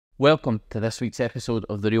Welcome to this week's episode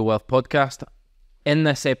of the Real Wealth Podcast. In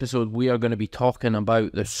this episode, we are going to be talking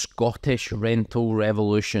about the Scottish rental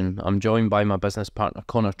revolution. I'm joined by my business partner,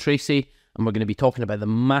 Conar Tracey, and we're going to be talking about the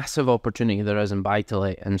massive opportunity there is in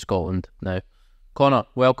buy-to-let in Scotland. Now, Conar,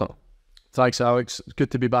 welcome. Thanks, Alex. It's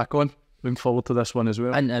good to be back on. Looking forward to this one as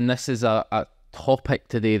well. And this is a topic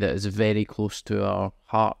today that is very close to our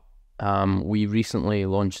heart. We recently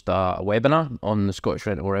launched a webinar on the Scottish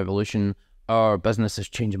rental revolution. Our business has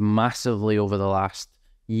changed massively over the last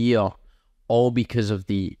year, all because of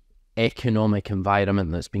the economic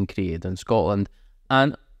environment that's been created in Scotland.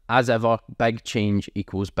 And as ever, big change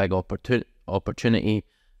equals big opportunity.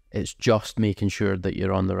 It's just making sure that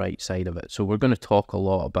you're on the right side of it. So we're going to talk a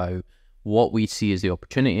lot about what we see as the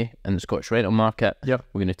opportunity in the Scottish rental market. Yep.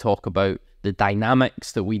 We're going to talk about the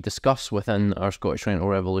dynamics that we discuss within our Scottish Rental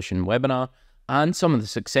Revolution webinar and some of the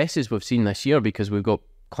successes we've seen this year, because we've got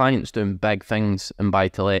clients doing big things in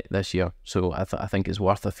buy-to-let this year. So I think it's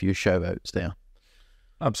worth a few shout-outs there.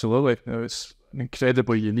 Absolutely. It's an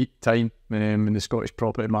incredibly unique time in the Scottish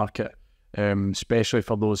property market, especially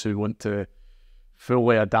for those who want to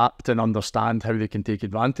fully adapt and understand how they can take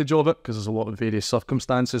advantage of it, because there's a lot of various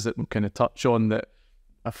circumstances that we'll kind of touch on that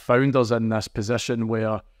have found us in this position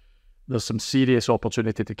where there's some serious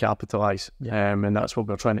opportunity to capitalise. Yeah. And that's what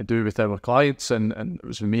we're trying to do with our clients. And it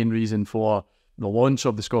was the main reason for the launch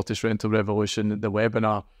of the Scottish Rental Revolution, the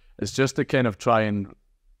webinar, is just to kind of try and,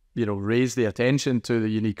 raise the attention to the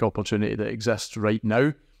unique opportunity that exists right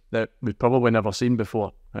now that we've probably never seen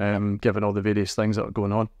before, given all the various things that are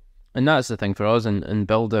going on. And that's the thing for us in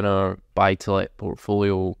building our buy-to-let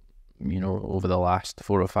portfolio, over the last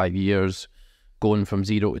 4 or 5 years, going from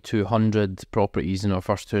 0 to 200 properties in our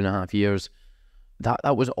first 2.5 years.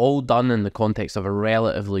 That was all done in the context of a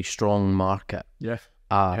relatively strong market. Yeah.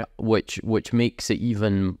 Which makes it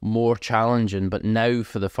even more challenging. But now,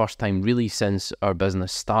 for the first time really since our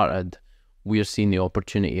business started, we're seeing the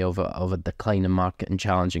opportunity of a declining market and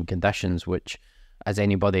challenging conditions, which, as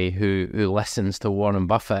anybody who listens to Warren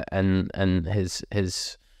Buffett and his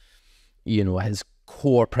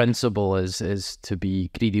core principle is to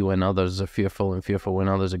be greedy when others are fearful and fearful when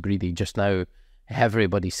others are greedy. Just now,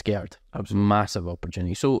 everybody's scared. Absolutely. Massive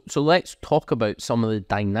opportunity. So let's talk about some of the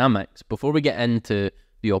dynamics. Before we get into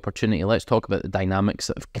the opportunity, let's talk about the dynamics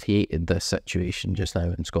that have created this situation just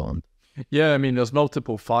now in Scotland. Yeah, I mean, there's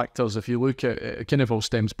multiple factors. If you look at it, it kind of all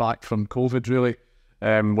stems back from COVID, really,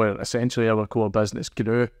 where essentially our core business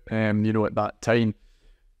grew. At that time,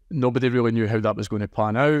 nobody really knew how that was going to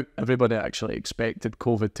pan out. Everybody actually expected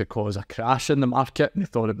COVID to cause a crash in the market, and they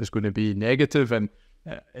thought it was going to be negative, and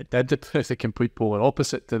it did the complete polar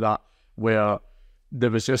opposite to that, where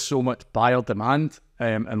there was just so much buyer demand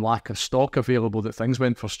and lack of stock available that things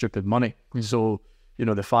went for stupid money. So,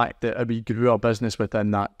 the fact that we grew our business within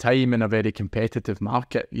that time in a very competitive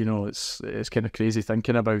market, it's kind of crazy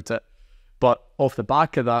thinking about it. But off the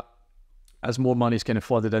back of that, as more money's kind of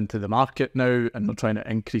flooded into the market now, and they're trying to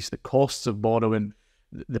increase the costs of borrowing,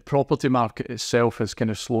 the property market itself has kind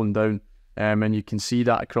of slowed down. And you can see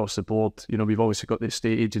that across the board. We've obviously got the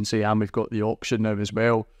estate agency and we've got the auction now as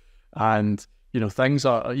well. And, things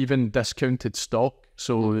are even discounted stock.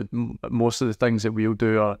 So most of the things that we'll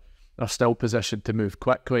do are still positioned to move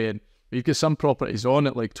quickly. And we've got some properties on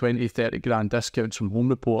at like 20, 30 grand discounts from Home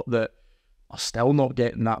Report that are still not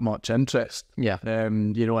getting that much interest. Yeah.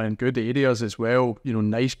 And in good areas as well,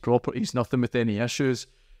 nice properties, nothing with any issues.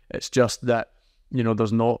 It's just that,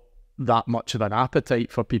 there's not that much of an appetite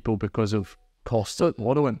for people because of cost of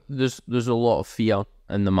borrowing. There's a lot of fear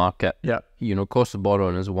in the market. Yeah. Cost of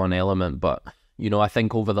borrowing is one element, but I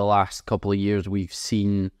think over the last couple of years we've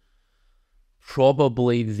seen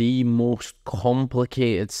probably the most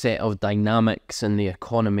complicated set of dynamics in the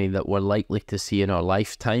economy that we're likely to see in our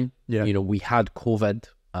lifetime. Yeah. We had COVID,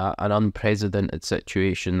 an unprecedented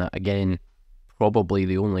situation that, again, probably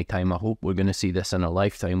the only time I hope we're going to see this in our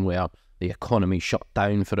lifetime, where the economy shut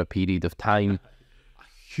down for a period of time.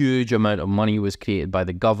 A huge amount of money was created by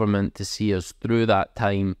the government to see us through that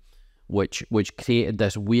time, which created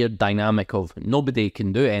this weird dynamic of nobody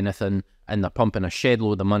can do anything and they're pumping a shed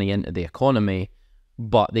load of money into the economy,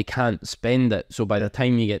 but they can't spend it. So by the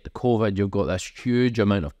time you get to COVID, you've got this huge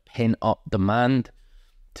amount of pent-up demand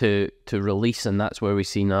to release, and that's where we've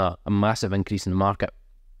seen a massive increase in the market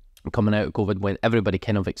coming out of COVID, when everybody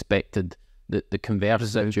kind of expected the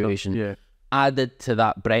converse situation. Yeah. Added to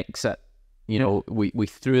that Brexit, we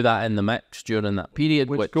threw that in the mix during that period.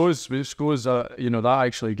 Which goes, that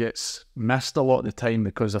actually gets missed a lot of the time,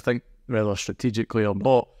 because I think, whether strategically or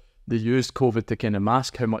not, they used COVID to kind of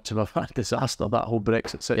mask how much of a disaster that whole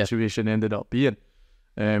Brexit situation ended up being.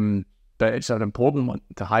 but it's an important one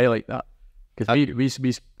to highlight that. Because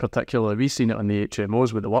we particularly, we've seen it on the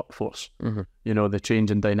HMOs with the workforce. You know, the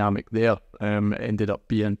change in dynamic there ended up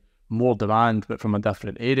being more demand, but from a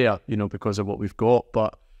different area, you know, because of what we've got.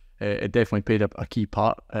 But it definitely played a key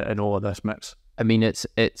part in all of this mix. I mean, it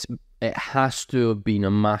has to have been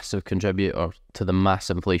a massive contributor to the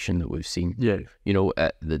mass inflation that we've seen. Yeah. You know,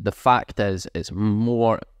 the fact is, it's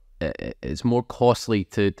more costly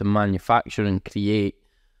to manufacture and create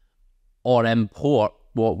or import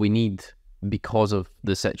what we need because of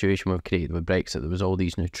the situation we've created with Brexit. There was all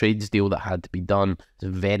these new trades deals that had to be done. It's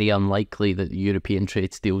very unlikely that the European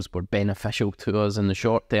trade deals were beneficial to us in the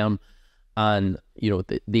short term. And, you know,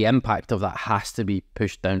 the impact of that has to be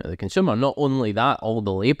pushed down to the consumer. Not only that, all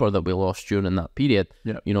the labour that we lost during that period.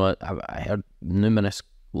 Yeah. You know, I heard numerous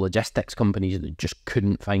logistics companies that just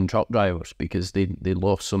couldn't find truck drivers because they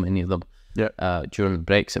lost so many of them during the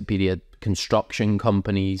Brexit period. Construction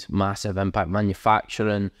companies, massive impact.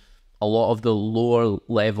 Manufacturing, a lot of the lower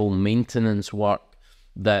level maintenance work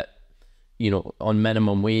that, you know, on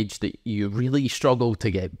minimum wage that you really struggle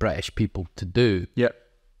to get British people to do. Yeah.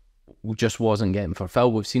 Just wasn't getting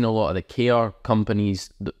fulfilled. We've seen a lot of the care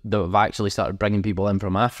companies that have actually started bringing people in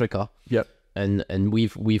from Africa. Yep. And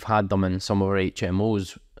we've had them in some of our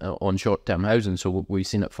HMOs on short-term housing, so we've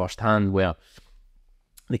seen it firsthand where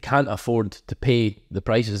they can't afford to pay the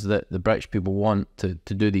prices that the British people want to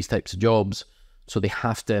do these types of jobs, so they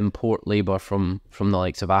have to import labour from the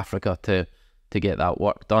likes of Africa to get that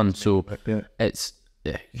work done. So it's,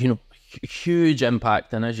 you know, huge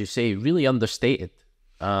impact, and as you say, really understated.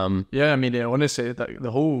 Yeah, I mean, honestly,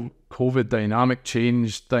 the whole COVID dynamic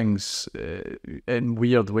changed things in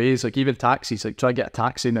weird ways. Like even taxis, like try to get a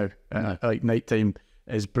taxi now, like nighttime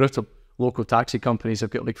is brutal. Local taxi companies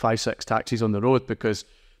have got like 5-6 taxis on the road because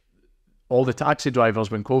all the taxi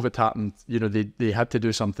drivers, when COVID happened, you know, they had to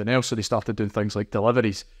do something else, so they started doing things like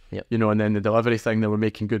deliveries. Yep. You know, and then the delivery thing, they were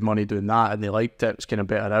making good money doing that, and they liked it. It was kind of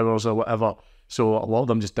better hours or whatever. So a lot of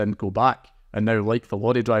them just didn't go back. And now, like the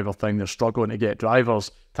lorry driver thing, they're struggling to get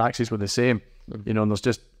drivers. Taxis were the same, you know,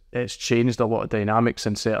 and it's changed a lot of dynamics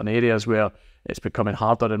in certain areas where it's becoming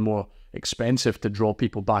harder and more expensive to draw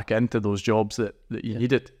people back into those jobs that you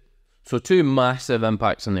needed. So 2 massive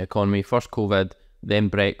impacts on the economy. First COVID, then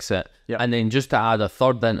Brexit. And then just to add a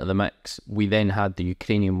third into the mix, we then had the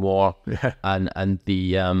Ukrainian war and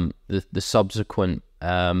the subsequent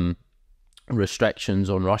restrictions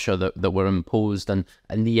on Russia that were imposed, and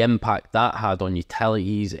the impact that had on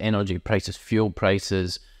utilities, energy prices, fuel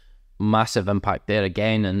prices, massive impact there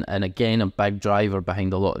again, and again a big driver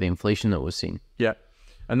behind a lot of the inflation that we're seeing. Yeah.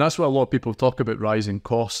 And that's what a lot of people talk about, rising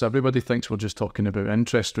costs. Everybody thinks we're just talking about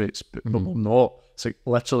interest rates, but we're not. It's like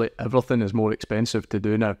literally everything is more expensive to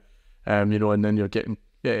do now. You know, and then you're getting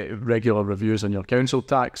regular reviews on your council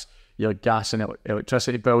tax, your gas and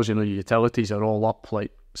electricity bills, you know, your utilities are all up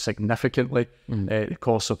like significantly. The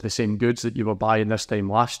cost of the same goods that you were buying this time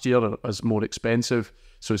last year is more expensive.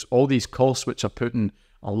 So it's all these costs which are putting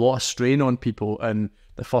a lot of strain on people, and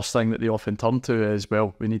the first thing that they often turn to is,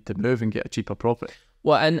 well, we need to move and get a cheaper property.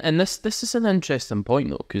 Well, and this is an interesting point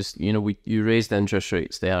though, because, you know, you raised interest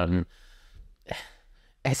rates there, and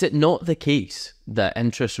is it not the case that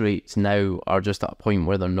interest rates now are just at a point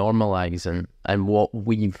where they're normalising, and what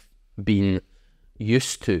we've been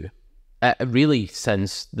used to really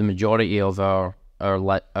since the majority of our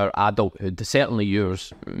adulthood, certainly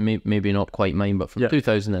yours, maybe not quite mine, but from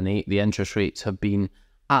 2008, the interest rates have been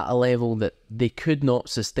at a level that they could not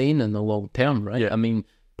sustain in the long term, right? I mean,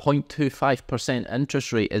 0.25%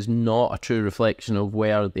 interest rate is not a true reflection of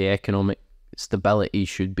where the economic stability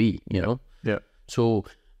should be, you know? Yeah. So,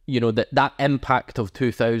 you know, that impact of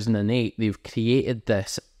 2008, they've created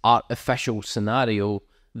this artificial scenario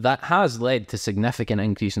that has led to significant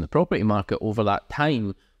increase in the property market over that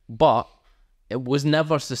time, but it was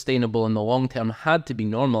never sustainable in the long term, had to be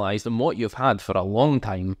normalised. And what you've had for a long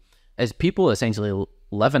time is people essentially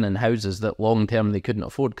living in houses that long term they couldn't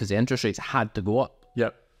afford because the interest rates had to go up.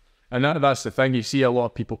 Yep. And that's the thing. You see a lot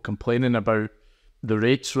of people complaining about the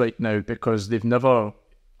rates right now because they've never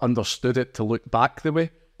understood it to look back the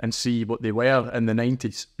way and see what they were in the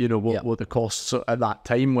 90s, you know, what the costs at that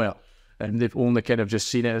time were. And they've only kind of just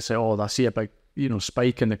seen it and say, oh, I see a big, you know,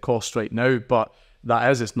 spike in the cost right now. But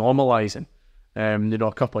it's normalising. You know,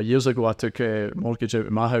 a couple of years ago, I took a mortgage out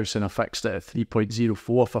of my house and I fixed it at 3.04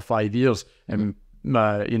 for 5 years. And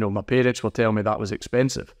my parents were telling me that was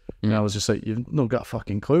expensive. And I was just like, you've not got a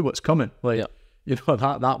fucking clue what's coming. Like, you know,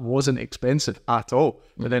 that wasn't expensive at all.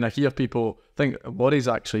 But then I hear people think,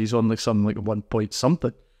 he's on like some like 1 point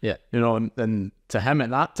something. Yeah. You know, and to him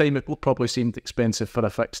at that time, it probably seemed expensive for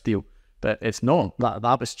a fixed deal. But it's not.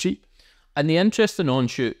 That was cheap. And the interesting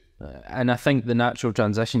onshoot, and I think the natural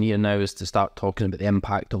transition here now is to start talking about the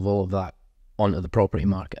impact of all of that onto the property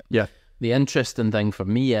market. Yeah. The interesting thing for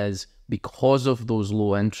me is because of those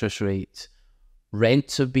low interest rates,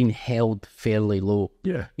 rents have been held fairly low.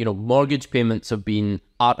 Yeah. You know, mortgage payments have been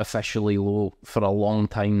artificially low for a long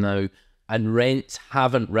time now, and rents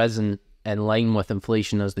haven't risen in line with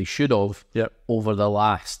inflation as they should have over the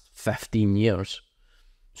last 15 years.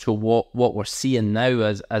 So what we're seeing now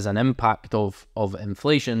as an impact of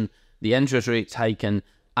inflation, the interest rates hiking,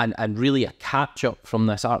 and really a catch-up from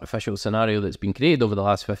this artificial scenario that's been created over the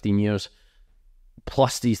last 15 years,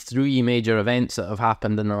 plus these 3 major events that have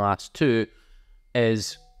happened in the last 2,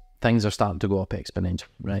 is things are starting to go up exponentially,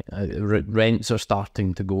 right? Rents are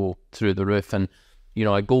starting to go through the roof. And, you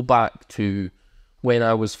know, I go back to when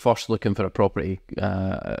I was first looking for a property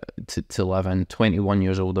to live in, 21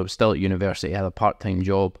 years old. I was still at university, I had a part-time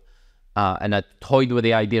job, and I toyed with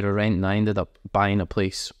the idea of rent, and I ended up buying a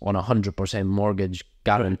place on 100% mortgage,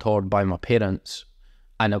 guaranteed by my parents.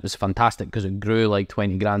 And it was fantastic because it grew like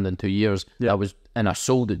 20 grand in 2 years. And I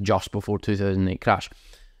sold it just before 2008 crash.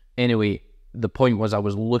 Anyway, the point was I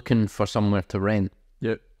was looking for somewhere to rent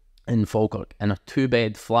in Falkirk, and a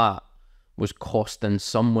 2-bed flat was costing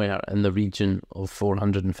somewhere in the region of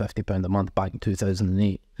 £450 a month back in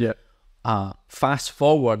 2008. Fast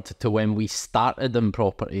forward to when we started in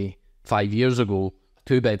property 5 years ago, a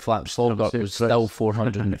 2-bed flat in Falkirk was still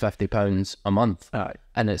 £450 a month.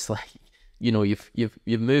 And it's like, you know, you've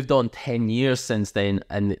moved on 10 years since then,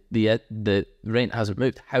 and the rent hasn't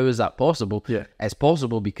moved. How is that possible? It's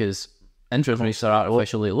possible because interest rates are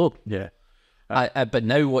artificially low. But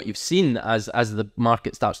now what you've seen as the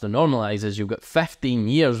market starts to normalise is you've got 15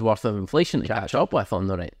 years worth of inflation to catch up with on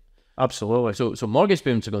the rent. Absolutely. So mortgage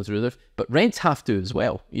payments are going through the roof, but rents have to as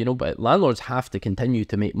well, you know, but landlords have to continue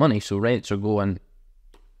to make money, so rents are going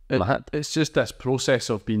mad. It's just this process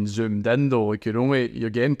of being zoomed in though. Like you're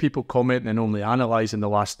getting people commenting and only analysing the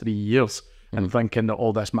last 3 years and thinking that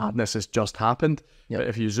all this madness has just happened. But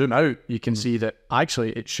if you zoom out, you can see that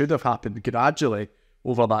actually it should have happened gradually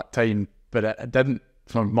over that time, but it didn't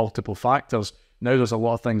for multiple factors. Now there's a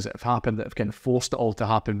lot of things that have happened that have kind of forced it all to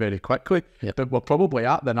happen very quickly. But we're probably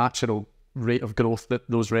at the natural rate of growth that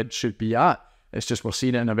those rents should be at. It's just we're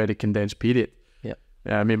seeing it in a very condensed period.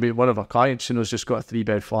 I mean, one of our clients, you know, has just got a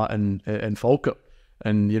 3-bed flat in Falkirk,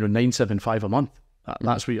 and, you know, 975 a month.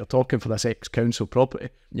 That's what you're talking for this ex-council property.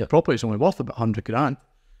 The property's only worth about 100 grand.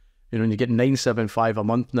 You know, and you get 975 a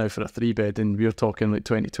month now for a 3-bed, and we're talking like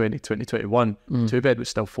 2020, 2021, 2-bed was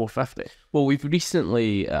still 450. Well, we've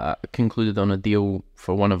recently concluded on a deal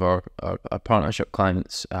for one of our partnership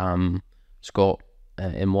clients, Scott,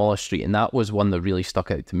 in Wallace Street, and that was one that really stuck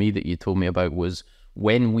out to me that you told me about, was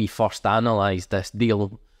when we first analysed this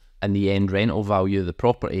deal and the end rental value of the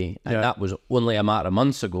property, and that was only a matter of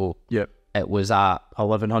months ago. It was at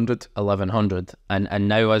 1100, and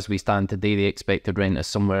now as we stand today, the expected rent is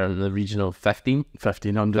somewhere in the region of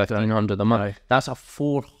 1500 a month. Aye. That's a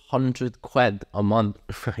 400 quid a month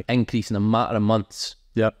increase in a matter of months.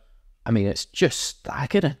 I mean, it's just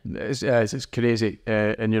staggering. It's crazy.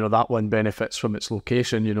 And, you know, that one benefits from its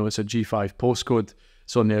location. You know, it's a G5 postcode.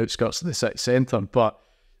 It's on the outskirts of the city centre. But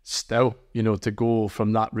still, you know, to go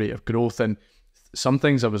from that rate of growth. And some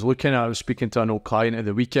things I was looking at, I was speaking to an old client at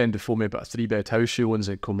the weekend who told me about a 3-bed house she owns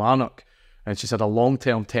in Kilmarnock. And she's had a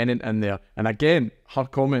long-term tenant in there. And again, her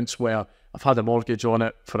comments were, I've had a mortgage on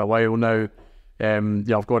it for a while now.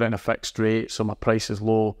 I've got it in a fixed rate, so my price is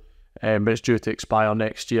low. But it's due to expire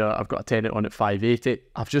next year. I've got a tenant on at 580.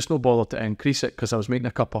 I've just not bothered to increase it because I was making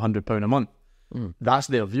a couple £100 a month. That's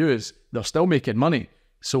their view, is they're still making money,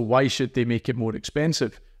 so why should they make it more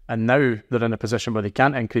expensive? And now they're in a position where they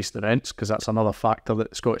can't increase the rents because that's another factor that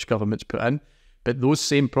the Scottish Government's put in. But those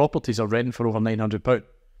same properties are renting for over £900.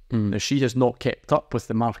 Now she has not kept up with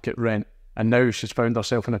the market rent, and now she's found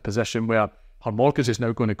herself in a position where her mortgage is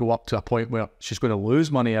now going to go up to a point where she's going to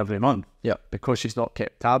lose money every month because she's not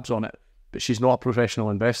kept tabs on it. But she's not a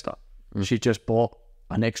professional investor. She just bought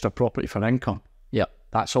an extra property for income.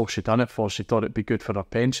 That's all she done it for. She thought it'd be good for her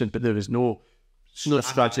pension, but there was no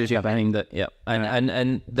strategy behind it.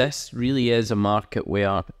 And this really is a market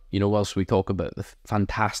where, you know, whilst we talk about the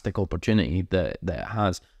fantastic opportunity that it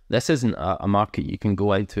has, this isn't a market you can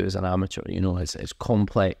go into as an amateur. You know, it's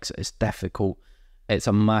complex, it's difficult. It's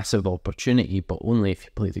a massive opportunity, but only if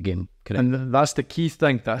you play the game correct. And that's the key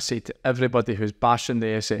thing that I say to everybody who's bashing the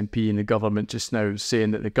SNP and the government just now,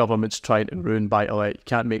 saying that the government's trying to ruin buy-to-let. You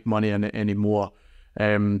can't make money in it anymore.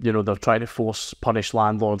 You know, they're trying to punish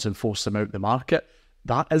landlords and force them out the market.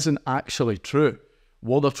 That isn't actually true.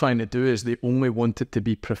 What they're trying to do is they only want it to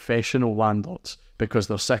be professional landlords, because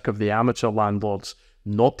they're sick of the amateur landlords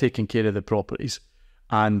not taking care of the properties,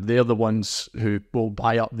 and they're the ones who will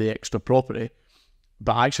buy up the extra property,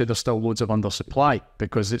 but actually there's still loads of undersupply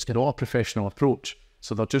because it's not a professional approach.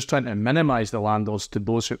 So they're just trying to minimise the landlords to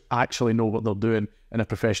those who actually know what they're doing in a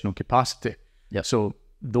professional capacity. Yep. So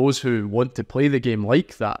those who want to play the game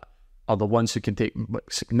like that are the ones who can take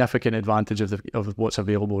significant advantage of what's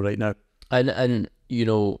available right now. And you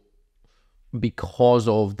know, because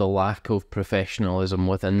of the lack of professionalism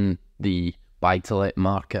within the buy-to-let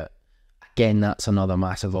market, again, that's another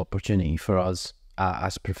massive opportunity for us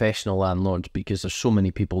as professional landlords, because there's so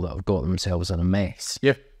many people that have got themselves in a mess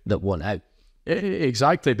that want out.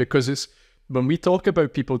 Exactly, because it's when we talk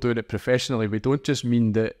about people doing it professionally, we don't just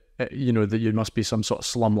mean that that you must be some sort of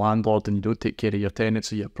slum landlord and you don't take care of your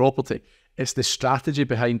tenants or your property. It's the strategy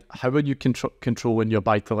behind how are you controlling your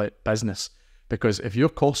buy-to-let business. Because if your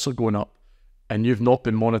costs are going up and you've not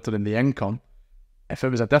been monitoring the income, if it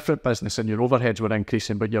was a different business and your overheads were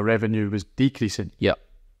increasing but your revenue was decreasing,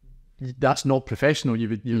 that's not professional.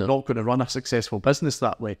 You're not going to run a successful business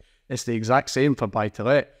that way. It's the exact same for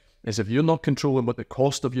buy-to-let. Is if you're not controlling what the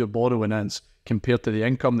cost of your borrowing is compared to the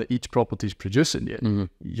income that each property is producing you,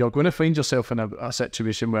 you're going to find yourself in a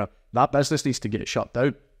situation where that business needs to get shut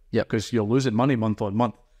down because you're losing money month on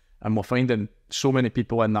month. And we're finding so many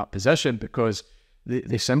people in that position because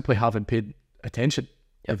they simply haven't paid attention.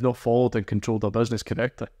 They've not followed and controlled their business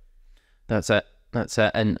correctly. That's it.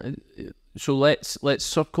 And so let's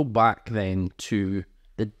circle back then to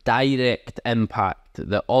the direct impact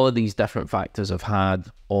that all of these different factors have had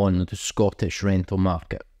on the Scottish rental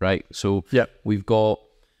market, right? So we've got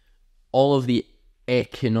all of the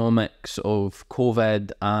economics of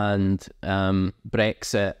COVID and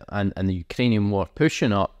Brexit and the Ukrainian war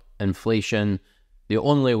pushing up inflation. The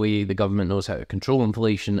only way the government knows how to control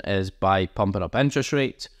inflation is by pumping up interest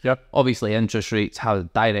rates. Obviously, interest rates have a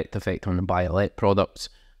direct effect on the buy-to-let products.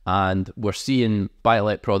 And we're seeing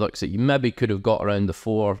buy-to-let products that you maybe could have got around the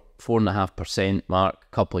 4.5% mark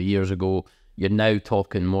a couple of years ago. You're now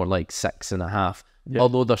talking more like 6.5%,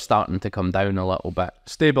 although they're starting to come down a little bit.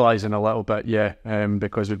 Stabilising a little bit,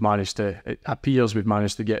 because it appears we've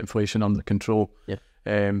managed to get inflation under control.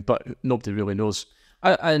 But nobody really knows.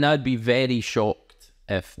 And I'd be very shocked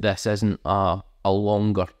if this isn't a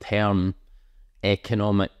longer-term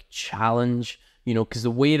economic challenge. You know, because the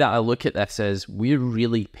way that I look at this is we're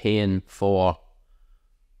really paying for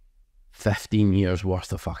 15 years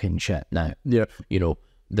worth of fucking shit now. You know,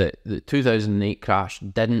 the 2008 crash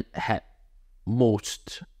didn't hit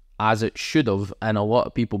most as it should have, and a lot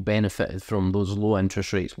of people benefited from those low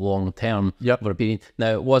interest rates long term for a period.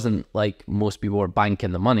 Now, it wasn't like most people were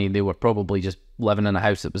banking the money. They were probably just living in a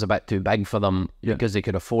house that was a bit too big for them because they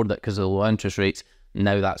could afford it because of the low interest rates.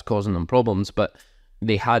 Now that's causing them problems, but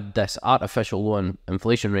they had this artificial low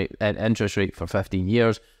inflation rate and interest rate for 15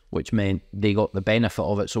 years, which meant they got the benefit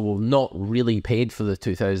of it. So we've not really paid for the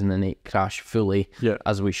 2008 crash fully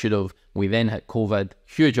as we should have. We then hit COVID,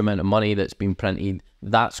 huge amount of money that's been printed.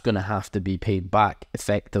 That's going to have to be paid back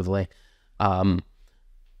effectively.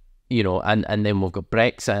 You know, and then we've got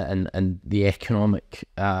Brexit and the economic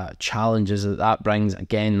challenges that brings.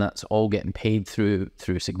 Again, that's all getting paid through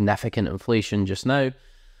significant inflation just now.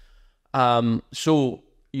 So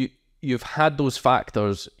you've had those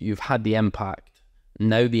factors, you've had the impact.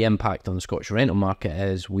 Now the impact on the Scottish rental market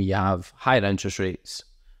is we have higher interest rates.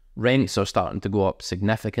 Rents are starting to go up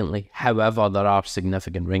significantly. However, there are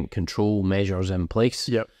significant rent control measures in place.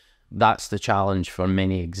 That's the challenge for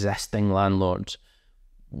many existing landlords,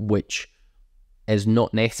 which is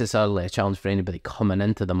not necessarily a challenge for anybody coming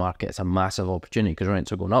into the market. It's a massive opportunity because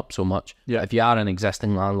rents are going up so much. If you are an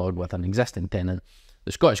existing landlord with an existing tenant,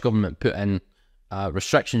 the Scottish Government put in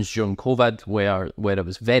restrictions during COVID where it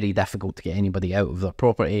was very difficult to get anybody out of their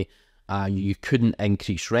property. You couldn't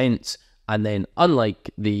increase rents. And then unlike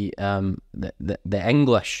the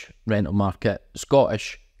English rental market,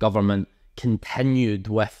 Scottish Government continued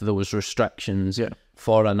with those restrictions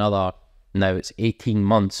for another, now it's 18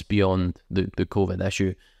 months beyond the COVID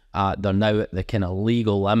issue. They're now at the kind of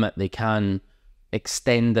legal limit. They can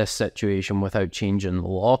extend this situation without changing the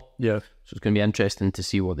law. So it's going to be interesting to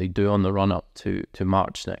see what they do on the run up to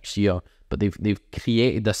March next year. But they've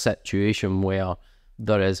created a situation where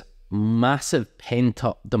there is massive pent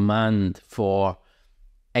up demand for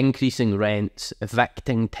increasing rents,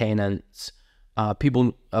 evicting tenants.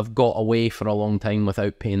 People have got away for a long time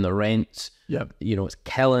without paying their rents. You know, it's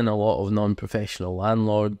killing a lot of non-professional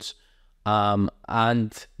landlords.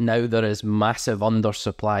 And now there is massive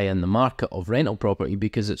undersupply in the market of rental property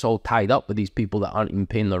because it's all tied up with these people that aren't even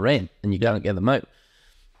paying their rent and you can't get them out.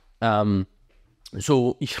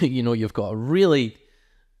 So, you know, you've got a really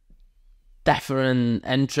different,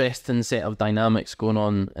 interesting set of dynamics going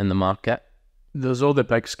on in the market. There's all the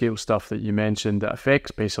big scale stuff that you mentioned that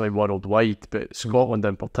affects basically worldwide, but Scotland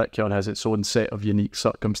in particular has its own set of unique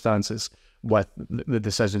circumstances with the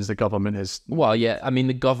decisions the government has. Well, yeah, I mean,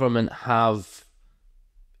 the government have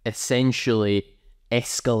essentially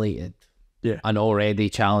escalated an already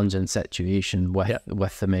challenging situation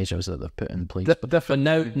with the measures that they've put in place. But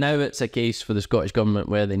now it's a case for the Scottish government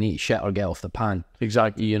where they need shit or get off the pan.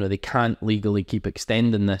 Exactly. You know, they can't legally keep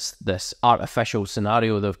extending this artificial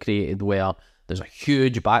scenario they've created where there's a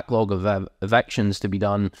huge backlog of evictions to be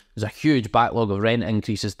done. There's a huge backlog of rent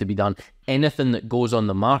increases to be done. Anything that goes on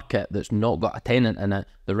the market that's not got a tenant in it,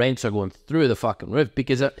 the rents are going through the fucking roof.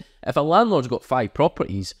 Because if a landlord's got 5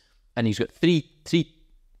 properties and he's got three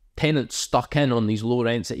tenants stuck in on these low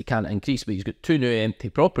rents that he can't increase, but he's got 2 new empty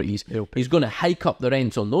properties, he's going to hike up the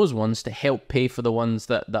rents on those ones to help pay for the ones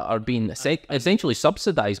that are being essentially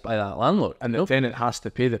subsidised by that landlord. And the tenant has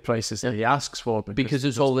to pay the prices that he asks for because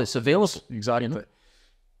it's all that's available. Exactly. You know?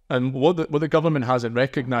 And what the government hasn't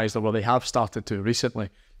recognised, or well, they have started to recently,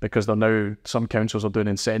 because they're now, some councils are doing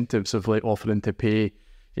incentives of like offering to pay,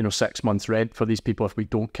 6 months rent for these people if we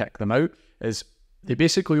don't kick them out, is they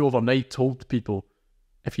basically overnight told people,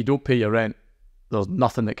 if you don't pay your rent, there's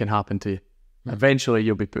nothing that can happen to you. Eventually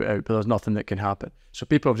you'll be put out, but there's nothing that can happen. So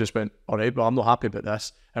people have just went, all right, well, I'm not happy about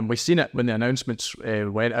this. And we've seen it when the announcements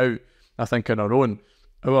went out. I think on our own,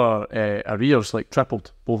 our arrears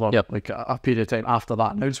tripled over a period of time after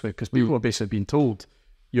that announcement, because people are basically being told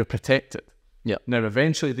you're protected. Now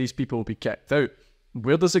eventually these people will be kicked out.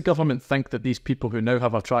 Where does the government think that these people who now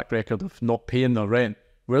have a track record of not paying their rent,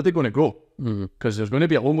 where are they going to go? Because there's going to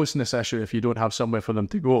be a homelessness issue if you don't have somewhere for them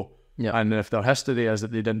to go. And if their history is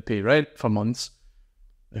that they didn't pay rent for months,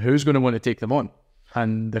 who's going to want to take them on?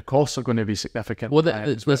 And the costs are going to be significant. Well,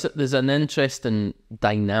 there's an interesting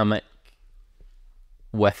dynamic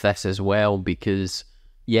with this as well, because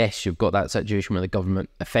yes, you've got that situation where the government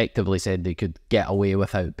effectively said they could get away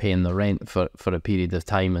without paying the rent for a period of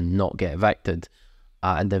time and not get evicted,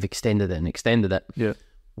 and they've extended it.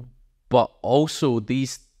 But also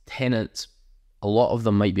these tenants, a lot of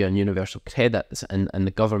them might be on universal credits, and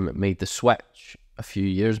the government made the switch a few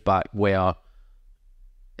years back where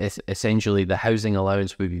essentially the housing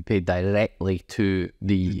allowance would be paid directly to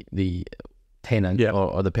the tenant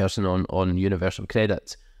or the person on universal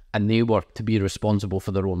credits, and they were to be responsible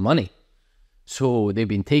for their own money. So they've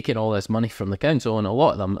been taking all this money from the council, and a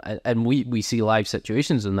lot of them, and we see live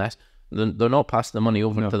situations in this, they're not passing the money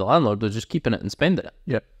over to the landlord, they're just keeping it and spending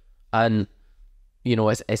it. And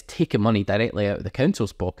it's taking money directly out of the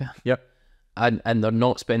council's pocket. And they're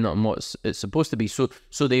not spending it on what it's supposed to be. So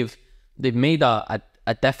they've made a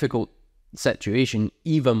difficult situation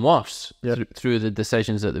even worse through the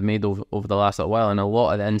decisions that they've made over the last little while. In a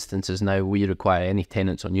lot of the instances now, we require any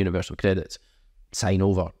tenants on universal credits sign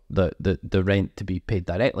over the rent to be paid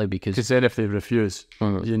directly, because then if they refuse,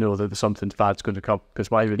 that something bad's going to come,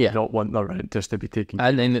 because why would they not want their rent just to be taken?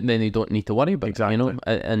 And then they don't need to worry about it,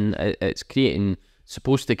 and it's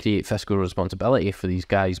supposed to create fiscal responsibility for these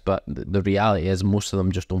guys, but the reality is most of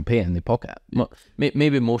them just don't pay it in their pocket.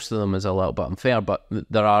 Maybe most of them is a little bit unfair, but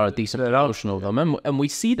there are a decent proportion of them, and we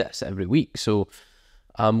see this every week. So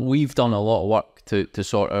we've done a lot of work to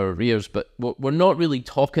sort our arrears, but we're not really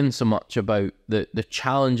talking so much about the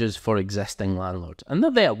challenges for existing landlords. And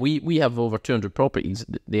they're there. We have over 200 properties.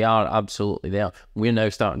 They are absolutely there. We're now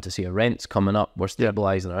starting to see our rents coming up. We're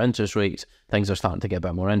stabilising our interest rates. Things are starting to get a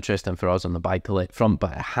bit more interesting for us on the buy-to-let front,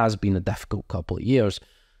 but it has been a difficult couple of years.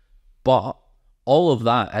 But all of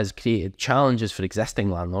that has created challenges for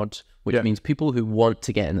existing landlords, which means people who want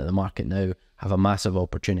to get into the market now have a massive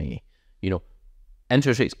opportunity.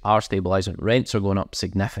 Interest rates are stabilising, rents are going up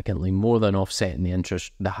significantly, more than offsetting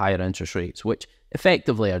the higher interest rates, which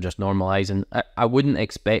effectively are just normalising. I wouldn't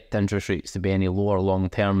expect interest rates to be any lower long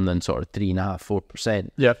term than sort of 3.5%,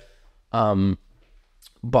 4%.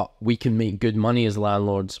 But we can make good money as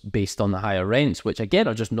landlords based on the higher rents, which again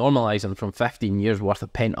are just normalising from 15 years worth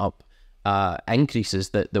of pent up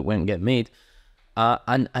increases that won't get made.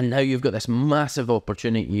 And now you've got this massive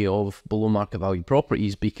opportunity of below market value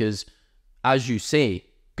properties, because as you say,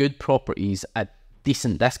 good properties at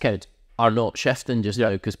decent discount are not shifting just now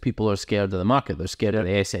because people are scared of the market. They're scared of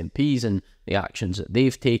the SNPs and the actions that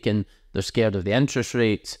they've taken. They're scared of the interest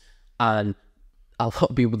rates. And a lot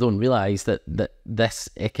of people don't realise that this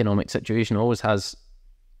economic situation always has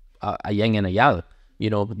a yin and a yang.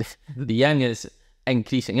 The yang is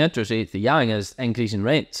increasing interest rates, the yang is increasing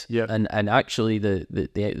rents. Yeah. And actually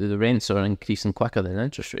the rents are increasing quicker than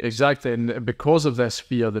interest rates. Exactly. And because of this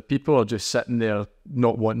fear, the people are just sitting there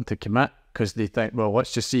not wanting to commit because they think, well,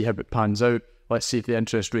 let's just see how it pans out. Let's see if the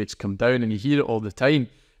interest rates come down. And you hear it all the time.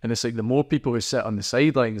 And it's like the more people who sit on the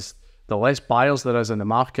sidelines, the less buyers there is in the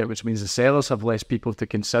market, which means the sellers have less people to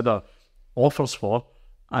consider offers for.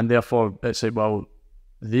 And therefore, it's like, well,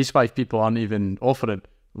 these 5 people aren't even offering.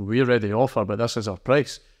 We're ready to offer, but this is our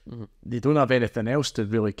price. They don't have anything else to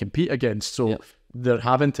really compete against. So they're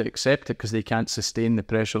having to accept it because they can't sustain the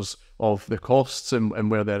pressures of the costs and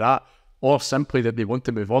where they're at, or simply that they want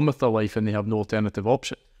to move on with their life and they have no alternative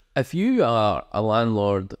option. If you are a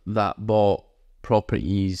landlord that bought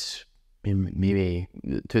properties maybe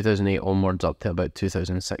 2008 onwards up to about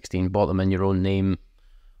 2016, bought them in your own name,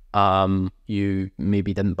 you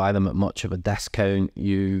maybe didn't buy them at much of a discount,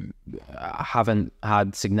 you haven't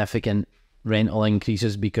had significant rental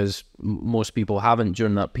increases because most people haven't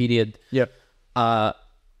during that period. I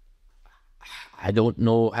don't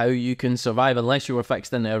know how you can survive unless you were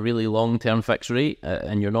fixed in a really long-term fixed rate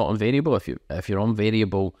and you're not on variable. If you're on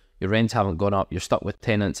variable, your rents haven't gone up, you're stuck with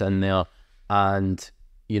tenants in there, and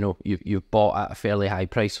you know you've bought at a fairly high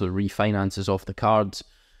price, so refinances off the cards.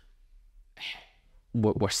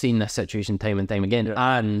 We're seeing this situation time and time again,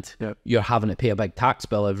 and you're having to pay a big tax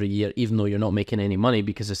bill every year, even though you're not making any money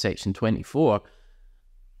because of Section 24.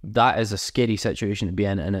 That is a scary situation to be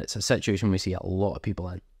in, and it's a situation we see a lot of people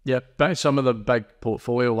in. Yeah, but some of the big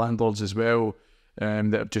portfolio landlords as well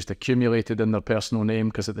that have just accumulated in their personal name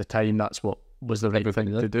because at the time that's what was the right thing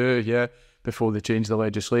to do, before they changed the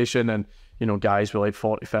legislation. And, you know, guys with like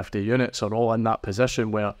 40, 50 units are all in that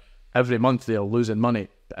position where every month they're losing money.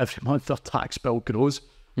 Every month their tax bill grows.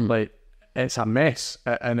 Like, it's a mess.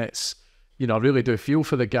 And it's, you know, I really do feel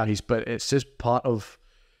for the guys, but it's just part of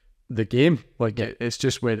the game. Like, it's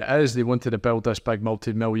just where it is. They wanted to build this big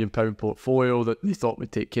multi-million pound portfolio that they thought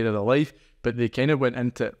would take care of their life, but they kind of went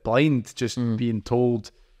into it blind, just being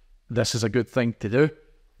told this is a good thing to do,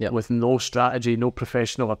 with no strategy, no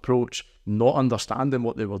professional approach, not understanding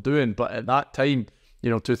what they were doing. But at that time, you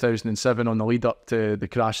know, 2007, on the lead up to the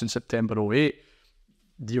crash in September 2008,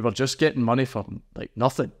 you were just getting money for like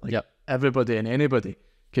nothing. Like everybody and anybody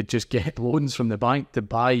could just get loans from the bank to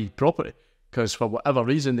buy property because for whatever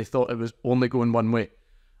reason they thought it was only going one way.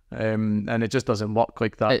 And it just doesn't work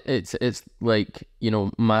like that. It's like, you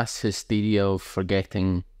know, mass hysteria of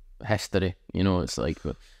forgetting history. You know, it's like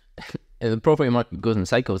the property market goes in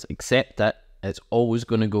cycles. Accept it. It's always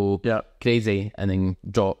going to go crazy and then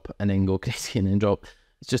drop and then go crazy and then drop.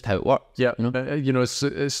 It's just how it works. You know,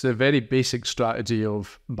 it's the very basic strategy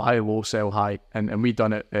of buy low, sell high. And we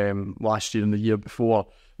done it last year and the year before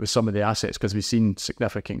with some of the assets because we've seen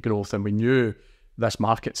significant growth and we knew this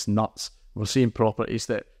market's nuts. We're seeing properties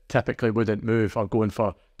that typically wouldn't move are going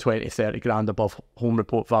for 20, 30 grand above home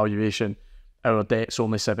report valuation. Our debt's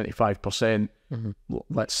only 75%.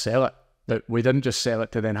 Let's sell it. But we didn't just sell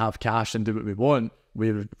it to then have cash and do what we want.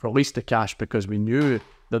 We released the cash because we knew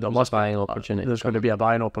that there must buying opportunity. There's going to be a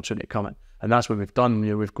buying opportunity coming, and that's what we've done.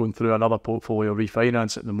 You know, we've gone through another portfolio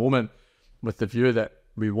refinance at the moment with the view that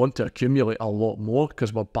we want to accumulate a lot more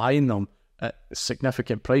because we're buying them at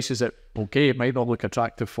significant prices that, okay, it might not look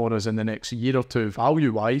attractive for us in the next year or two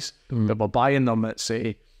value-wise, but we're buying them at,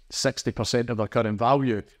 say, 60% of their current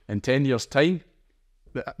value. In 10 years' time,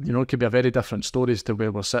 you know, it could be a very different story as to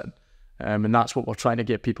where we're sitting. And that's what we're trying to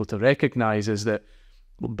get people to recognise is that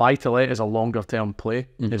buy-to-let is a longer-term play.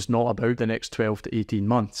 It's not about the next 12 to 18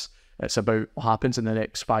 months. It's about what happens in the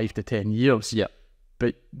next 5 to 10 years.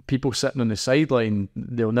 But people sitting on the sideline,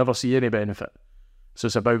 they'll never see any benefit. So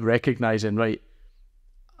it's about recognising, right,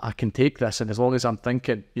 I can take this, and as long as I'm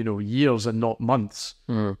thinking, you know, years and not months,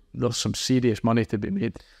 there's some serious money to be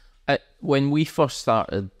made. When we first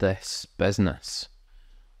started this business,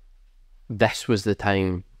 this was the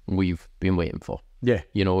time we've been waiting for.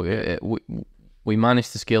 You know, we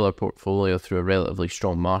managed to scale our portfolio through a relatively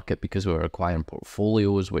strong market because we were acquiring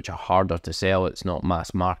portfolios which are harder to sell. It's not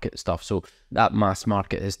mass market stuff. So that mass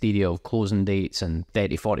market hysteria of closing dates and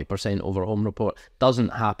 30-40% over home report doesn't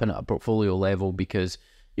happen at a portfolio level because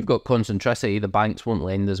you've got concentricity. The banks won't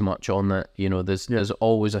lend as much on it. You know, there's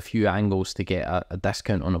always a few angles to get a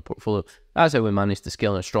discount on a portfolio. That's how we managed to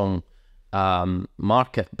scale in a strong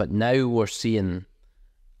market. But now we're seeing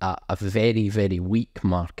a very, very weak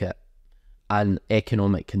market and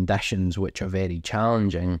economic conditions which are very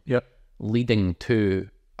challenging, leading to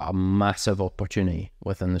a massive opportunity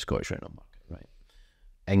within the Scottish rental market, right?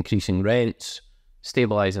 Increasing rents,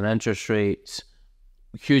 stabilising interest rates,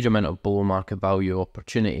 huge amount of below market value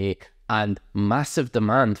opportunity, and massive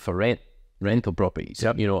demand for rent. rental properties.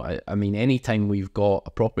 Yep. You know, I mean, anytime we've got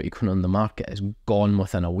a property going on the market, it's gone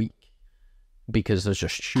within a week because there's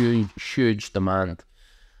just huge demand.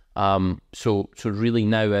 So really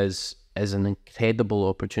now is an incredible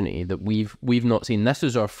opportunity that we've not seen. This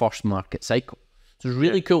is our first market cycle. So it's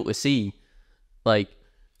really cool to see. Like,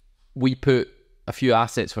 we put a few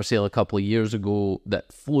assets for sale a couple of years ago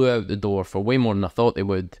that flew out the door for way more than I thought they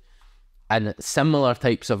would. And similar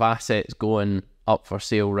types of assets going up for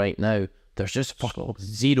sale right now, there's just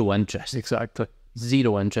zero interest. Exactly.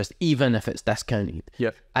 Zero interest, even if it's discounted.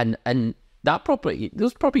 Yeah. And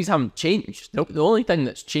those properties haven't changed. Nope. The only thing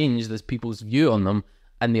that's changed is people's view on them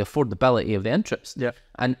and the affordability of the interest. Yeah.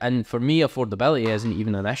 And for me, affordability isn't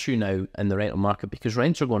even an issue now in the rental market because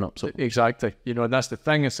rents are going up. So exactly. You know, and that's the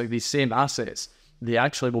thing. It's like these same assets, they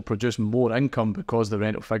actually will produce more income because the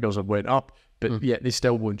rental figures have went up, but yet they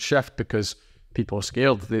still won't shift because people are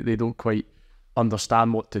scared. They don't quite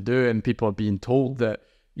understand what to do, and people are being told that,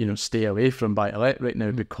 you know, stay away from buy-to-let right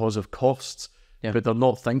now because of costs. Yeah. But they're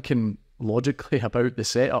not thinking logically about the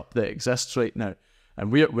setup that exists right now.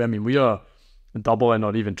 And we are doubling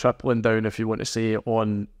or even tripling down, if you want to say,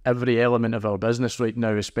 on every element of our business right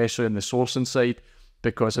now, especially on the sourcing side,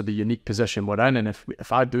 because of the unique position we're in. And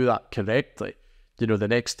if I do that correctly, you know, the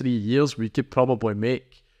next 3 years, we could probably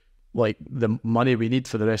make like the money we need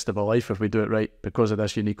for the rest of our life if we do it right because of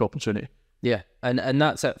this unique opportunity. yeah, and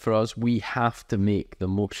that's it for us. We have to make the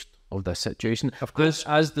most of this situation. Of course.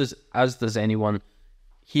 As does anyone.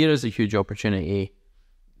 Here is a huge opportunity.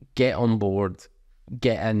 Get on board,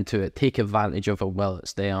 get into it, take advantage of it while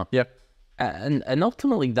it's there. Yeah. And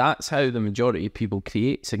ultimately, that's how the majority of people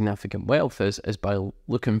create significant wealth is by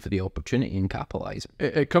looking for the opportunity and capitalising.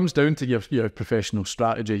 It comes down to your professional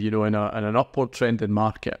strategy. You know, in an upward trending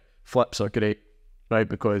market, flips are great, right?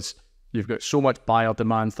 Because you've got so much buyer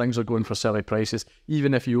demand, things are going for silly prices.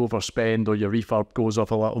 Even if you overspend or your refurb goes off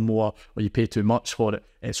a little more or you pay too much for it,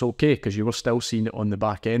 it's okay because you were still seeing it on the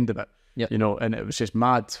back end of it. Yep. You know, and it was just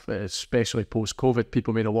mad, especially post-COVID.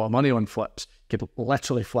 People made a lot of money on flips. You could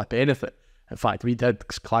literally flip anything. In fact, we did,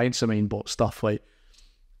 clients of mine bought stuff like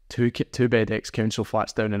two-bed ex-council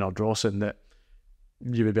flats down in Ardrossan that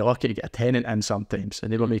you would be lucky to get a tenant in sometimes,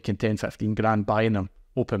 and they were making 10, 15 grand buying them,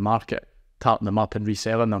 open market, tarting them up and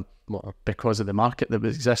reselling them because of the market that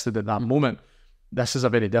existed at that moment. This is a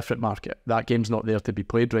very different market. That game's not there to be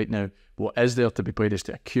played right now. What is there to be played is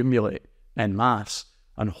to accumulate en masse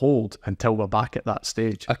and hold until we're back at that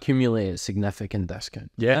stage. Accumulate a significant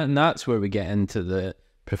discount. Yeah. And that's where we get into the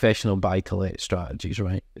professional buy-to-let strategies,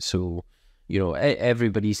 right? So, you know,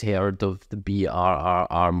 everybody's heard of the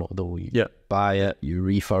BRRR model. You buy it, you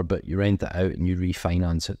refurb it, you rent it out, and you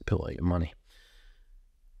refinance it, pull out your money.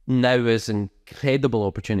 Now is an incredible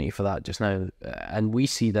opportunity for that just now, and we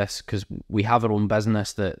see this because we have our own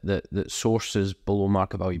business that sources below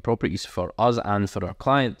market value properties for us and for our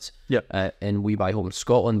clients. And We Buy Homes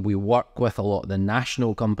Scotland. We work with a lot of the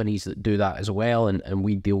national companies that do that as well, and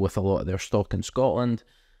we deal with a lot of their stock in Scotland.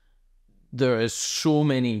 There is so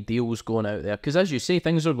many deals going out there because, as you say,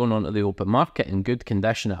 things are going onto the open market in good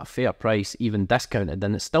condition at a fair price, even discounted,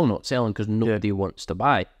 and it's still not selling because nobody wants to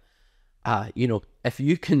buy. You know, if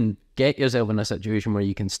you can get yourself in a situation where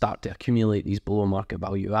you can start to accumulate these below market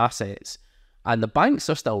value assets, and the banks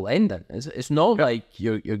are still lending, it's not like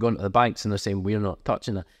you're going to the banks and they're saying we're not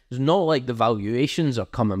touching it. It's not like the valuations are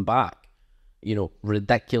coming back, you know,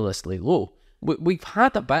 ridiculously low. We've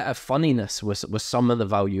had a bit of funniness with some of the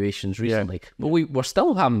valuations recently, but we're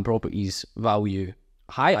still having properties value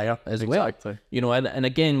higher as well. You know, and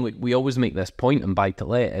again, we always make this point in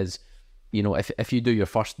buy-to-let is, you know, if you do your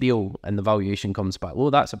first deal and the valuation comes back low,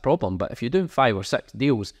 that's a problem. But if you're doing 5 or 6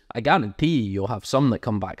 deals, I guarantee you'll have some that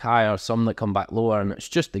come back higher, some that come back lower, and it's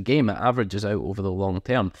just the game. It averages out over the long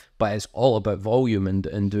term, but it's all about volume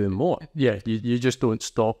and doing more. Yeah, you just don't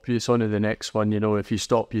stop. It's on to the next one. You know, if you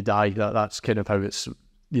stop, you die. That's kind of how it's,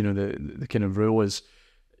 you know, the kind of rule is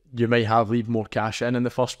you may leave more cash in the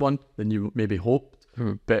first one than you maybe hoped.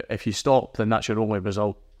 But if you stop, then that's your only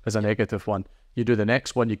result as a negative one. You do the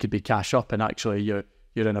next one, you could be cash up, and actually you're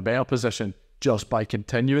in a better position just by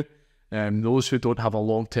continuing. Those who don't have a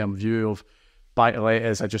long-term view of buy-to-let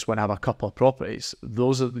is I just want to have a couple of properties,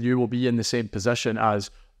 you will be in the same position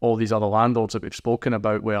as all these other landlords that we've spoken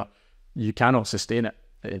about where you cannot sustain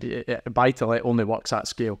it. Buy-to-let only works at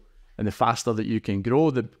scale, and the faster that you can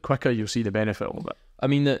grow, the quicker you'll see the benefit of it. I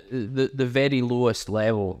mean, the very lowest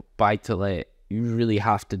level buy-to-let, you really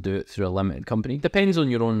have to do it through a limited company. Depends on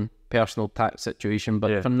your own personal tax situation,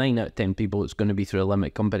 but for 9 out of 10 people, it's going to be through a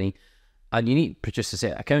limited company. And you need to produce a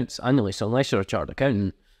set of accounts annually. So unless you're a chartered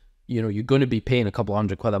accountant, you know, you're going to be paying a couple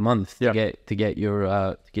 £100 a month to get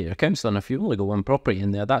your accounts done. If you only got one property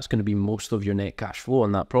in there, that's going to be most of your net cash flow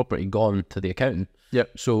on that property gone to the accountant.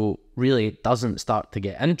 Yep. So really, it doesn't start to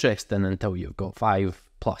get interesting until you've got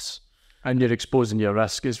 5+. And you're exposing your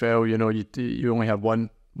risk as well. You know, you only have one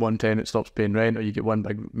tenant stops paying rent, or you get one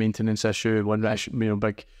big maintenance issue, one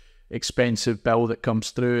big expensive bill that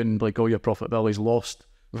comes through, and like all your profitability is lost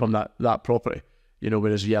from that property. You know,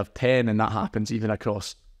 whereas you have 10 and that happens even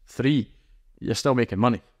across 3, you're still making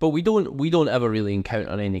money. But we don't ever really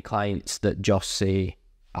encounter any clients that just say,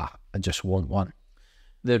 I just want one.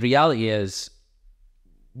 The reality is,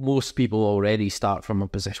 most people already start from a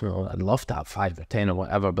position where I'd love to have 5 or 10 or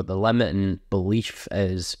whatever, but the limiting belief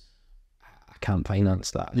is, I can't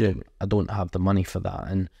finance that. Yeah. I don't have the money for that.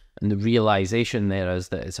 And the realization there is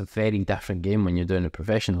that it's a very different game when you're doing it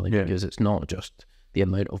professionally, because it's not just the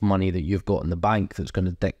amount of money that you've got in the bank that's going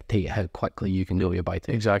to dictate how quickly you can go your buy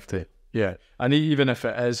to. Exactly. Yeah. And even if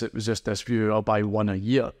it was just this view, I'll buy one a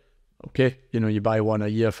year. Okay. You know, you buy one a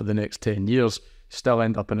year for the next 10 years, still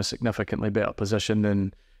end up in a significantly better position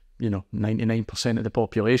than, you know, 99% of the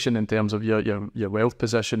population in terms of your wealth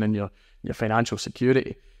position and your financial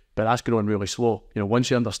security. But that's growing really slow. You know, once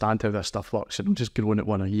you understand how this stuff works, you're not just growing at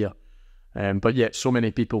one a year. But yet so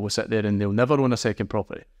many people will sit there and they'll never own a second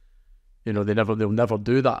property. You know, they'll never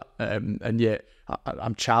do that. And yet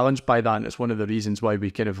I'm challenged by that. And it's one of the reasons why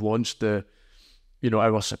we kind of launched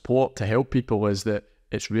our support to help people, is that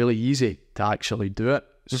it's really easy to actually do it.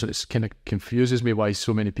 So it's kind of confuses me why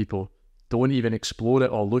so many people don't even explore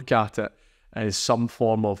it or look at it as some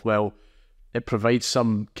form of, well, it provides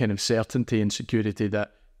some kind of certainty and security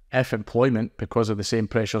that if employment, because of the same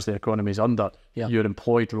pressures the economy is under, your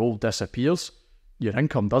employed role disappears, your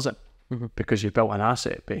income doesn't, because you've built an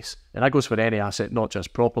asset base. And that goes for any asset, not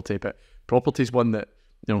just property, but property is one that,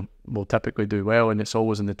 you know, will typically do well, and it's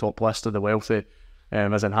always in the top list of the wealthy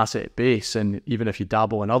as an asset base. And even if you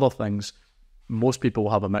dabble in other things, most people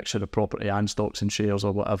will have a mixture of property and stocks and shares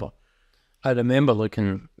or whatever. I remember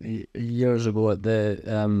looking years ago at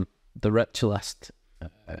the rich list,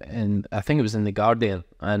 and I think it was in The Guardian,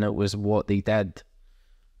 and it was what they did.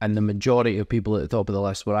 And the majority of people at the top of the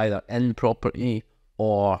list were either in property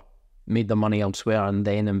or made their money elsewhere and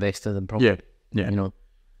then invested in property. Yeah. You know,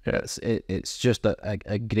 it's just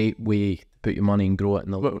a great way to put your money and grow it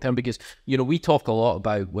in the long term, because, you know, we talk a lot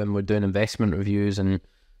about when we're doing investment reviews and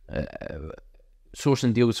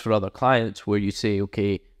sourcing deals for other clients, where you say,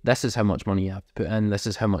 okay, this is how much money you have to put in, this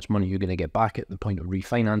is how much money you're going to get back at the point of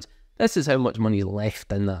refinance, this is how much money is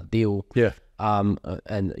left in that deal. Yeah.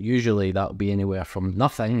 And usually that'll be anywhere from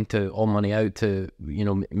nothing to all money out to, you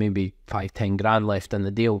know, maybe 5-10 grand left in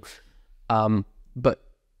the deal. But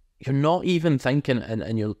you're not even thinking,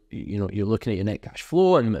 and you're looking at your net cash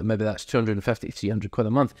flow, and maybe that's 250, 300 quid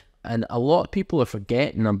a month. And a lot of people are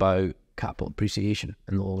forgetting about capital appreciation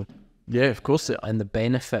in the loan. Yeah, of course they are. And the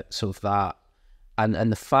benefits of that.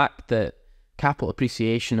 And the fact that capital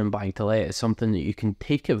appreciation and buying to let is something that you can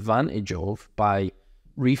take advantage of by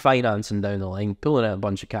refinancing down the line, pulling out a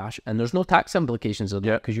bunch of cash, and there's no tax implications of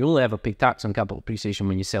that, because you only ever pay tax on capital appreciation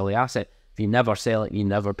when you sell the asset. If you never sell it, you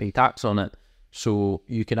never pay tax on it. So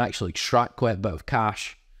you can actually extract quite a bit of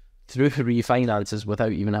cash through refinances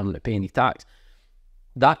without even having to pay any tax.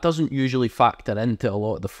 That doesn't usually factor into a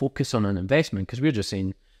lot of the focus on an investment, because we're just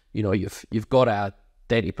saying, you know, you've got a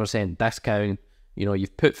 30% discount, you know,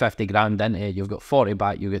 you've put 50 grand into it, you've got 40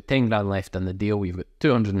 back, you've got 10 grand left in the deal, you've got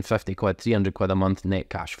 250 quid, 300 quid a month net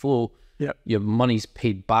cash flow. Yep. Your money's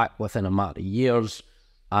paid back within a matter of years,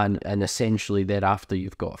 and essentially thereafter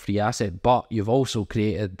you've got a free asset, but you've also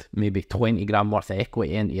created maybe 20 grand worth of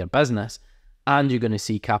equity into your business, and you're going to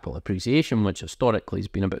see capital appreciation, which historically has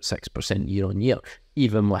been about 6% year on year,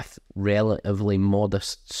 even with relatively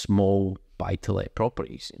modest, small buy-to-let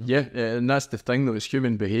properties. Yeah, and that's the thing though, it's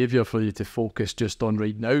human behaviour for you to focus just on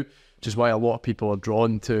right now, which is why a lot of people are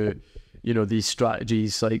drawn to, you know, these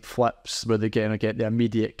strategies like flips, where they're going to get the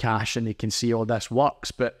immediate cash and they can see, oh, this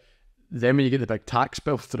works. But then when you get the big tax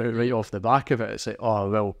bill through right off the back of it, it's like, oh,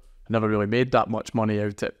 well, I never really made that much money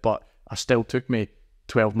out of it, but I still took me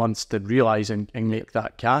 12 months to realise and make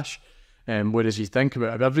that cash. Whereas you think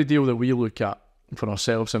about it, every deal that we look at for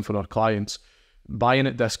ourselves and for our clients, buying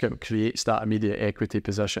at discount creates that immediate equity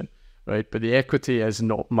position, right? But the equity is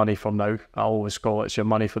not money for now. I always call it your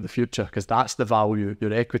money for the future, because that's the value.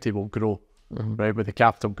 Your equity will grow, right, with the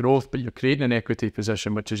capital growth, but you're creating an equity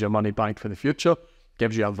position, which is your money banked for the future,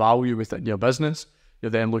 gives you a value within your business. You're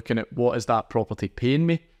then looking at, what is that property paying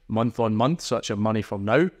me month on month, so that's your money from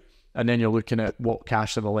now, and then you're looking at what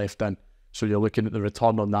cash have I left in. So you're looking at the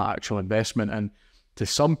return on that actual investment. And to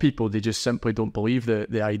some people, they just simply don't believe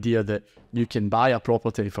the idea that you can buy a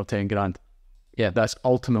property for 10 grand. Yeah. That's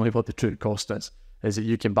ultimately what the true cost is that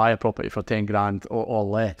you can buy a property for 10 grand or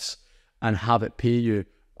less and have it pay you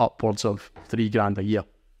upwards of 3 grand a year.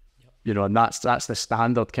 You know, and that's the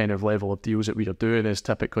standard kind of level of deals that we are doing, is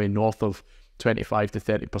typically north of 25 to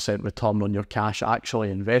 30% return on your cash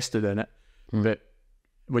actually invested in it. But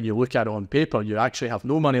when you look at it on paper, you actually have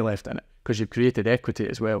no money left in it because you've created equity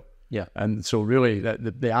as well. Yeah. And so really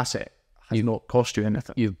the asset has not cost you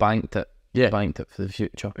anything. You've banked it. Yeah. Banked it for the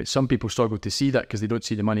future. But some people struggle to see that because they don't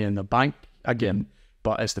see the money in their bank again.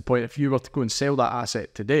 But it's the point, if you were to go and sell that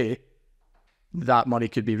asset today, that money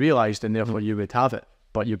could be realised and therefore you would have it,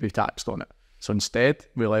 but you'd be taxed on it. So instead,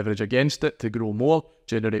 we leverage against it to grow more,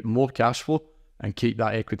 generate more cash flow, and keep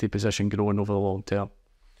that equity position growing over the long term.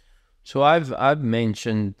 So I've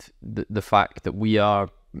mentioned the fact that we are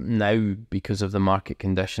now, because of the market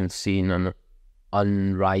conditions, seeing an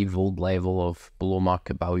unrivaled level of below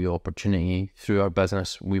market value opportunity through our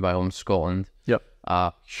business, We Buy Homes Scotland. Yep.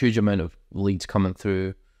 A huge amount of leads coming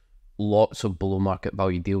through, lots of below market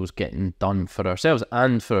value deals getting done for ourselves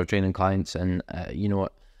and for our training clients, and you know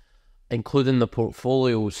what, including the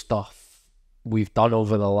portfolio stuff we've done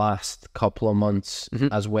over the last couple of months,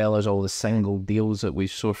 as well as all the single deals that we've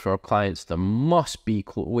sourced for our clients. There must be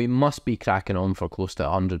we must be cracking on for close to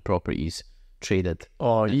 100 properties traded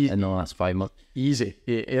in the last 5 months. Easy.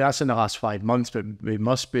 That's in the last 5 months, but we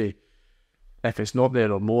must be, if it's not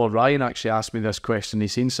there or more. Ryan actually asked me this question. He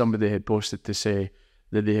seen somebody had posted to say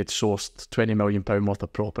that they had sourced £20 million worth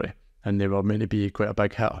of property and they were meant to be quite a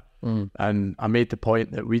big hitter. And I made the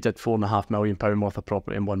point that we did £4.5 million worth of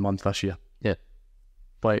property in 1 month this year. Yeah.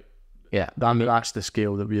 Like, yeah, that's the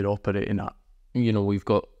scale that we're operating at. You know, we've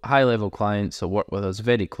got high-level clients that work with us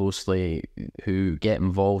very closely who get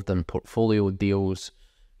involved in portfolio deals.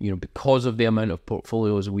 You know, because of the amount of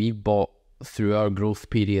portfolios we bought through our growth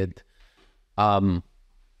period,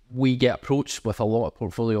 we get approached with a lot of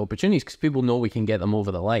portfolio opportunities because people know we can get them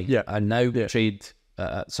over the line. Yeah. And now we trade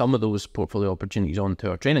some of those portfolio opportunities on to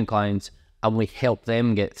our training clients, and we help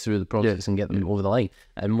them get through the process and get them over the line.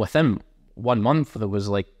 And within 1 month, there was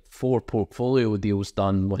like 4 portfolio deals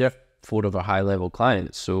done with 4 of our high-level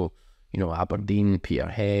clients. So, you know, Aberdeen,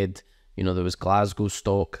 Peterhead, you know, there was Glasgow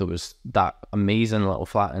stock, there was that amazing little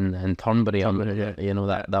flat in Turnberry. You know,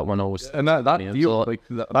 that one always... And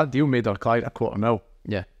that deal made our client $250,000.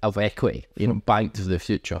 Yeah, of equity, you know, banked for the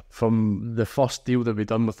future. From the first deal that we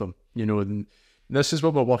done with them, you know, and this is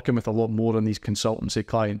what we're working with a lot more on these consultancy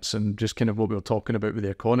clients, and just kind of what we were talking about with the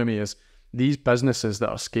economy is these businesses that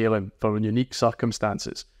are scaling for unique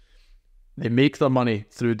circumstances, they make their money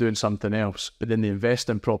through doing something else, but then they invest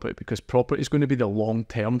in property because property is going to be the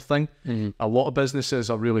long-term thing. A lot of businesses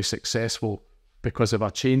are really successful because of a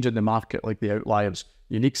change in the market, like the outliers,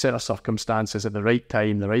 unique set of circumstances at the right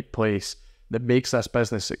time, the right place, that makes this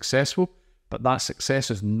business successful, but that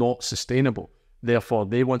success is not sustainable. Therefore,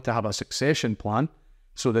 they want to have a succession plan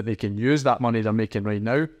so that they can use that money they're making right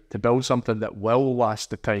now to build something that will last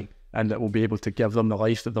the time and that will be able to give them the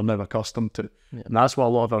life that they're now accustomed to. Yeah. And that's what a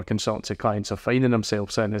lot of our consultancy clients are finding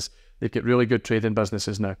themselves in, is they've got really good trading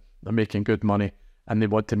businesses now. They're making good money, and they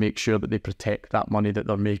want to make sure that they protect that money that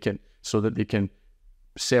they're making so that they can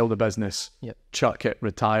sell the business, chuck it,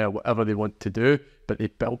 retire, whatever they want to do, but they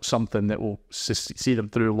built something that will see them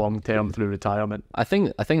through long term through retirement. I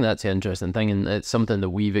think that's the interesting thing, and it's something that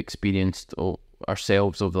we've experienced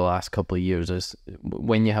ourselves over the last couple of years, is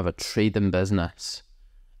when you have a trading business,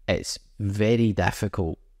 it's very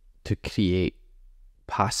difficult to create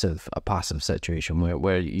a passive situation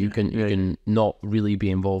where you can not really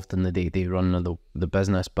be involved in the day-to-day run of the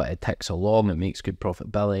business, but it ticks along, it makes good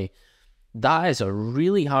profitability. That is a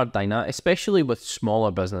really hard dynamic, especially with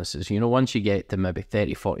smaller businesses. You know, once you get to maybe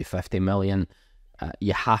 30, 40, 50 million,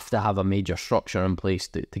 you have to have a major structure in place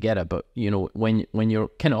to get it. But, you know, when you're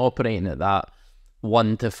kind of operating at that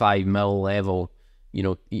 1 to 5 mil level, you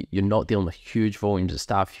know, you're not dealing with huge volumes of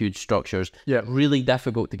staff, huge structures. Yeah. Really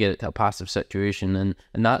difficult to get it to a passive situation.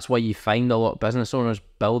 And that's why you find a lot of business owners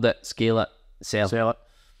build it, scale it, sell it.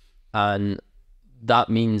 And that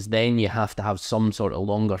means then you have to have some sort of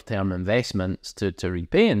longer term investments to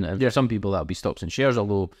repay. And for some people that'll be stocks and shares,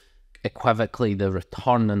 although equivocally the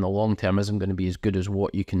return in the long term isn't going to be as good as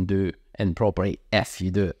what you can do in property if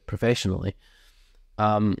you do it professionally.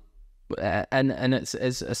 And it's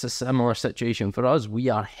a similar situation for us. We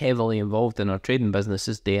are heavily involved in our trading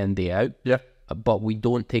businesses day in, day out. Yeah. But we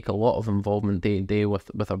don't take a lot of involvement day to day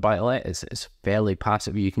with our buy-to-let. It's fairly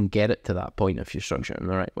passive. You can get it to that point if you structure it in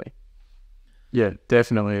the right way. Yeah,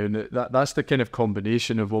 definitely. And that's the kind of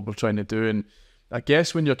combination of what we're trying to do. And I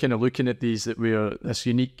guess when you're kind of looking at these, that we're this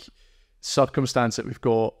unique circumstance that we've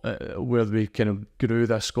got where we kind of grew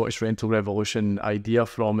this Scottish rental revolution idea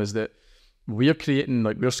from, is that we're creating,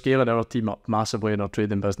 like, we're scaling our team up massively in our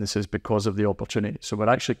trading businesses because of the opportunity. So we're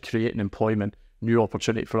actually creating employment, new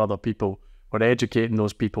opportunity for other people. We're educating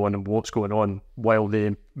those people on what's going on while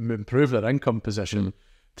they improve their income position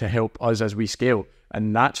to help us as we scale.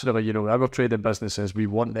 And naturally, you know, our trading businesses, we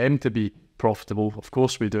want them to be profitable. Of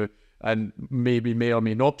course we do. And maybe may or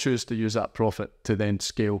may not choose to use that profit to then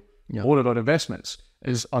scale more of our investments.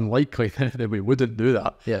 It's unlikely that we wouldn't do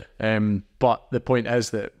that. But the point is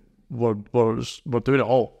that we're doing it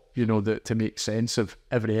all, you know, to make sense of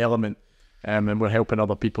every element. And we're helping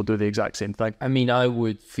other people do the exact same thing. I mean, I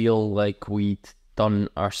would feel like we'd done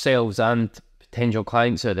ourselves and potential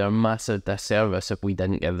clients a massive disservice if we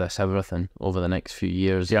didn't give this everything over the next few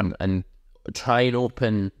years and try and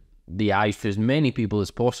open the eyes to as many people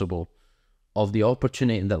as possible of the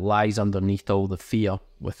opportunity that lies underneath all the fear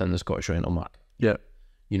within the Scottish rental market.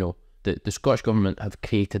 You know, the Scottish government have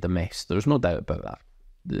created a mess. There's no doubt about that.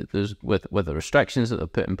 There's with the restrictions that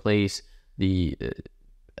they've put in place, the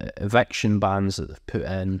eviction bans that they've put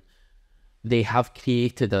in, they have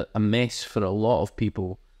created a mess for a lot of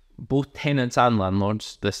people, both tenants and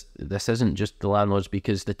landlords. This isn't just the landlords,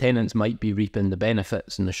 because the tenants might be reaping the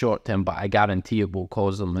benefits in the short term, but I guarantee it will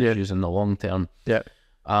cause them issues in the long term.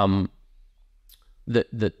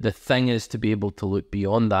 The thing is to be able to look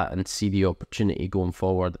beyond that and see the opportunity going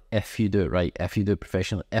forward if you do it right, if you do it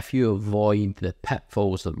professionally, if you avoid the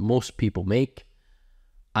pitfalls that most people make,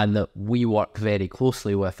 and that we work very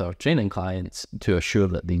closely with our training clients to assure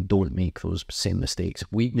that they don't make those same mistakes.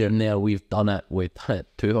 We've done it with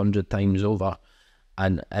 200 times over,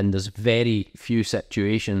 and there's very few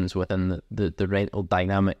situations within the rental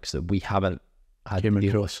dynamics that we haven't had came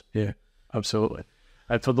across. Yeah, absolutely.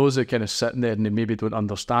 And for those that kind of sitting there and they maybe don't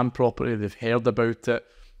understand property, they've heard about it,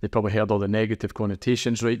 they probably heard all the negative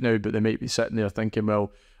connotations right now, but they might be sitting there thinking,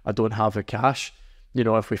 well, I don't have the cash. You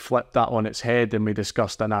know, if we flip that on its head and we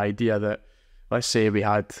discussed an idea that, let's say we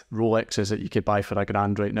had Rolexes that you could buy for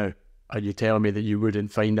 £1,000 right now, are you telling me that you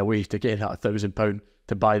wouldn't find a way to get that £1,000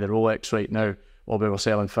 to buy the Rolex right now? Or we were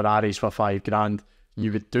selling Ferraris for £5,000,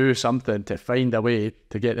 you would do something to find a way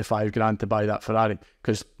to get the £5,000 to buy that Ferrari,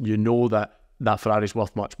 because you know that Ferrari's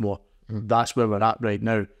worth much more. That's where we're at right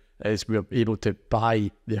now, is we're able to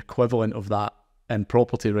buy the equivalent of that in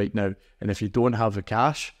property right now. And if you don't have the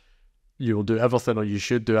cash, you will do everything, or you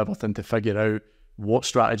should do everything, to figure out what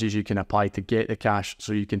strategies you can apply to get the cash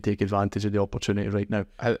so you can take advantage of the opportunity right now.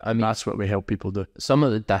 I mean, that's what we help people do. Some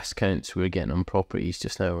of the discounts we're getting on properties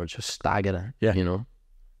just now are just staggering, you know.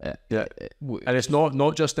 And it's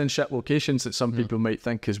not just in shit locations that some people might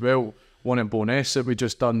think as well. One in Bo'ness that we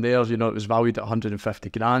just done there, you know, it was valued at 150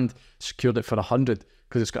 grand, secured it for 100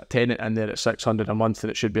 because it's got a tenant in there at 600 a month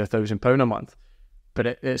and it should be £1,000 a month. But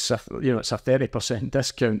it's a 30%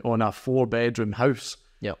 discount on a 4-bedroom house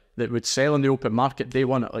that would sell in the open market day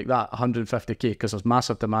one at like that, 150k, because there's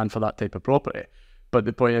massive demand for that type of property. But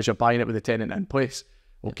the point is, you're buying it with the tenant in place.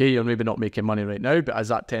 Okay, you're maybe not making money right now, but as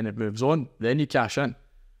that tenant moves on, then you cash in.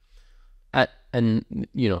 And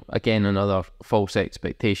you know, again, another false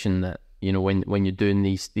expectation that, you know, when you're doing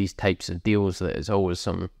these types of deals, that it's always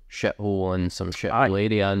some shithole and some shithole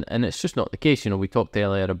area, and it's just not the case. You know, we talked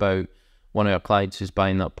earlier about one of our clients who's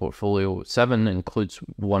buying that portfolio. 7 includes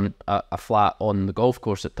a flat on the golf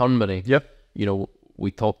course at Turnberry. You know,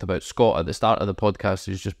 we talked about Scott at the start of the podcast,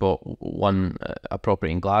 who's just bought a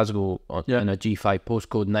property in Glasgow in a G5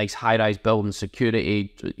 postcode, nice high-rise building,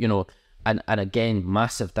 security, you know, and again,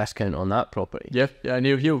 massive discount on that property. And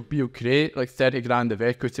he'll create like 30 grand of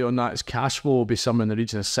equity on that. His cash flow will be somewhere in the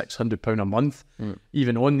region of £600 a month,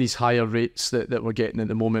 even on these higher rates that we're getting at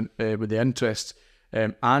the moment with the interest.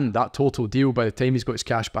 And that total deal, by the time he's got his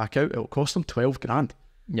cash back out, it'll cost him 12 grand.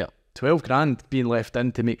 12 grand being left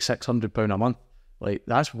in to make £600 a month. Like,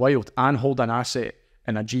 that's wild. And hold an asset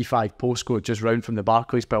in a G5 postcode just round from the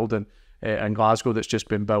Barclays building in Glasgow that's just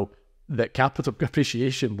been built, that capital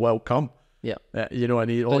appreciation will come. You know, and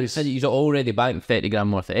he's already banked 30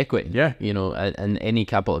 grand worth of equity. You know, and any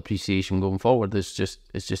capital appreciation going forward is just.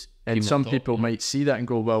 And some people might see that and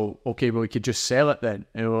go, well, we could just sell it then.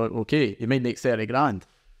 And we're like, okay, he might make 30 grand,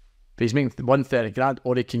 but he's making 130 grand,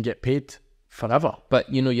 or he can get paid forever. But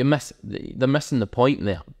you know, they're missing the point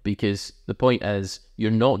there, because the point is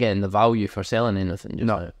you're not getting the value for selling anything.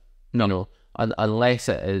 You know, unless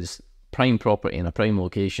it is prime property in a prime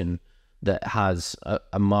location that has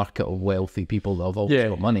a market of wealthy people that have always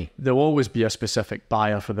got money. There'll always be a specific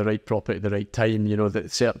buyer for the right property at the right time. You know,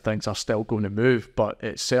 that certain things are still going to move, but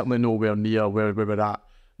it's certainly nowhere near where we were at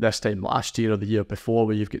this time last year or the year before,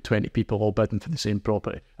 where you've got 20 people all bidding for the same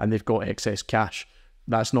property and they've got excess cash.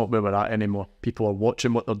 That's not where we're at anymore. People are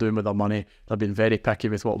watching what they're doing with their money. They're being very picky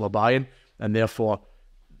with what they're buying, and therefore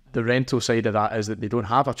the rental side of that is that they don't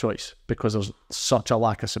have a choice because there's such a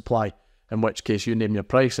lack of supply, in which case you name your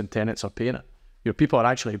price and tenants are paying it. Your people are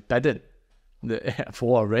actually bidding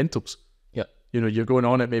for rentals. Yeah. You know, you're going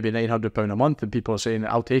on at maybe £900 a month and people are saying,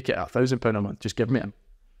 I'll take it at £1,000 a month, just give me it.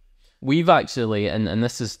 We've actually, and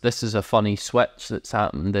this is a funny switch that's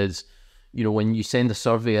happened, is, you know, when you send a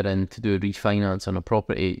surveyor in to do a refinance on a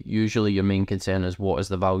property, usually your main concern is what is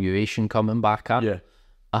the valuation coming back at? Yeah.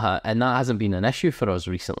 And that hasn't been an issue for us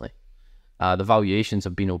recently. The valuations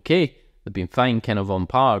have been okay. They've been fine, kind of on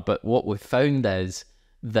par. But what we've found is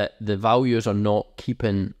that the values are not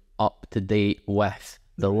keeping up to date with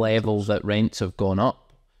the level that rents have gone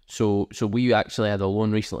up. So we actually had a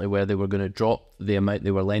loan recently where they were going to drop the amount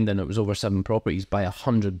they were lending. It was over 7 properties by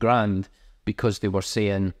 100 grand because they were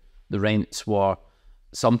saying the rents were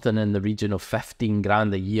something in the region of 15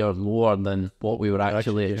 grand a year lower than what we were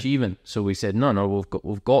actually achieving. So we said, no,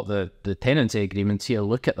 we've got the tenancy agreements here.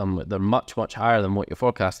 Look at them; they're much higher than what you're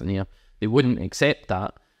forecasting here. They wouldn't accept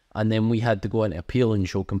that, and then we had to go into appeal and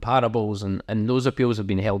show comparables, and those appeals have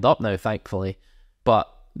been held up now, thankfully.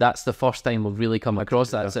 But that's the first time we've really come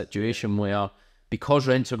across that situation where, because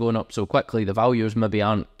rents are going up so quickly, the valuers maybe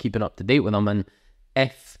aren't keeping up to date with them, and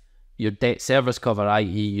if your debt service cover,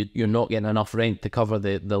 i.e. you're not getting enough rent to cover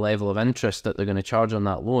the level of interest that they're going to charge on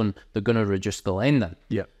that loan, they're going to reduce the lending.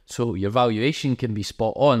 Yeah. So your valuation can be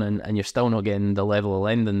spot on, and you're still not getting the level of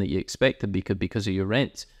lending that you expected because of your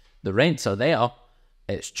rents. The rents are there.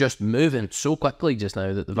 It's just moving so quickly just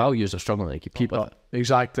now that the values are struggling to keep up with it.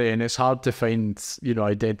 Exactly, and it's hard to find, you know,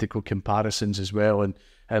 identical comparisons as well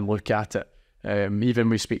and look at it. Even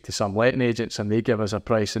we speak to some letting agents and they give us a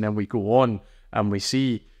price, and then we go on and we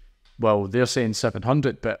see, well, they're saying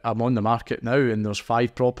 700, but I'm on the market now and there's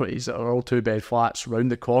 5 properties that are all 2-bed flats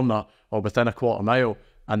round the corner or within a quarter mile,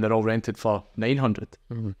 and they're all rented for 900.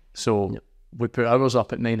 Mm-hmm. So we put ours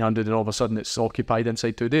up at 900 and all of a sudden it's occupied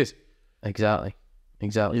inside 2 days. Exactly.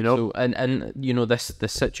 You know, so, and you know, this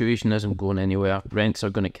situation isn't going anywhere. Rents are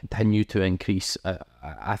going to continue to increase.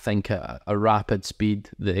 I think at a rapid speed.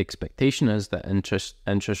 The expectation is that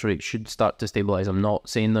interest rates should start to stabilise. I'm not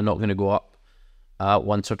saying they're not going to go up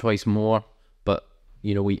once or twice more, but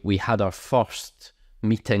you know, we had our first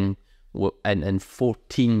meeting in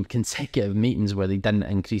 14 consecutive meetings where they didn't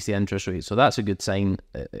increase the interest rate. So that's a good sign.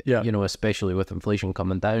 You know, especially with inflation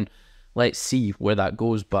coming down. Let's see where that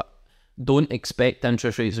goes, but don't expect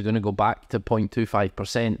interest rates are going to go back to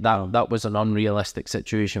 0.25%. That was an unrealistic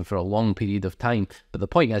situation for a long period of time. But the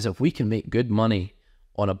point is, if we can make good money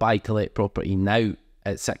on a buy-to-let property now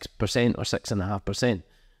at 6% or 6.5%,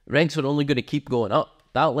 rents are only going to keep going up.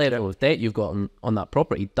 That level of debt you've got on that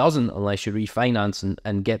property doesn't, unless you refinance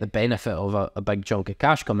and get the benefit of a big chunk of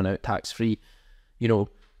cash coming out tax-free. You know,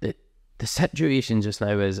 the situation just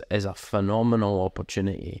now is a phenomenal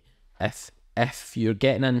opportunity. If you're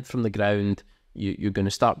getting in from the ground, you're going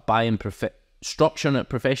to start buying, structuring it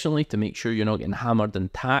professionally to make sure you're not getting hammered in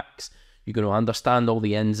tax. You're going to understand all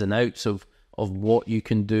the ins and outs of what you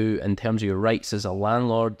can do in terms of your rights as a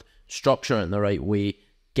landlord, structure it in the right way,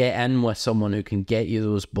 get in with someone who can get you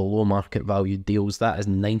those below market value deals. That is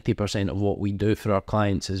 90% of what we do for our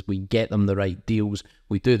clients, is we get them the right deals.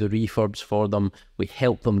 We do the refurbs for them. We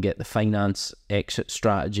help them get the finance exit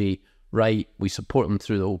strategy right. We support them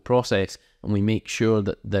through the whole process, and we make sure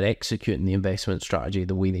that they're executing the investment strategy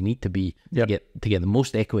the way they need to be to get the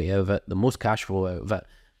most equity out of it, the most cash flow out of it,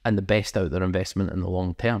 and the best out of their investment in the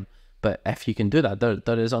long term. But if you can do that,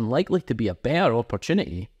 there is unlikely to be a better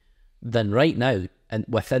opportunity than right now and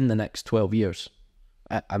within the next 12 years.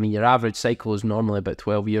 I mean, your average cycle is normally about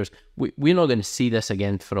 12 years. We're not going to see this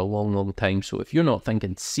again for a long time. So if you're not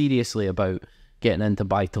thinking seriously about getting into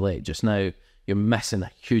buy-to-let just now, you're missing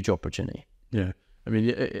a huge opportunity. Yeah. I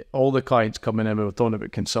mean, all the clients coming in, we were talking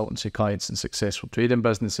about consultancy clients and successful trading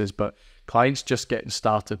businesses, but clients just getting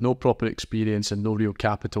started, no proper experience and no real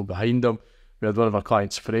capital behind them. We had one of our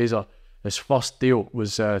clients, Fraser. His first deal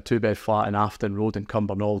was a 2-bed flat in Afton Road in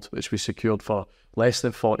Cumbernauld, which we secured for less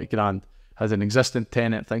than 40 grand. Has an existing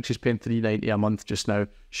tenant, I think she's paying $390 a month just now,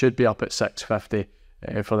 should be up at $650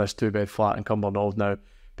 for this 2-bed flat in Cumbernauld now.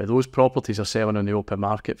 But those properties are selling on the open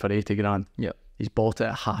market for 80 grand. Yeah. He's bought it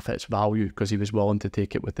at half its value because he was willing to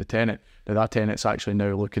take it with the tenant. Now that tenant's actually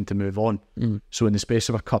now looking to move on. So in the space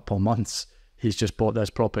of a couple of months, he's just bought this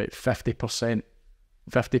property at 50%,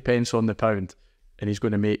 50 pence on the pound, and he's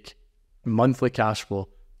going to make monthly cash flow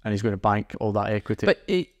and he's going to bank all that equity. But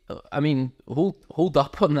I mean, hold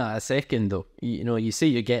up on that a second though. You know, you say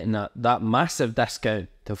you're getting that massive discount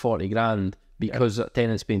to 40 grand because a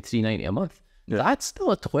tenant's paying $390 a month. Yeah. That's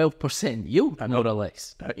still a 12% yield, more or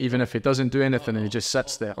less. Even if he doesn't do anything and he just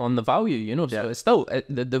sits there. On the value, you know. So it's still,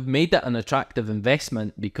 they've made it an attractive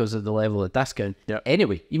investment because of the level of discount.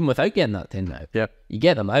 Anyway, even without getting that 10 now, you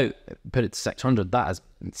get them out, put it to 600, that is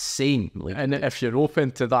insane. Like, and if you're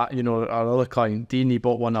open to that, you know, our other client, Dean, he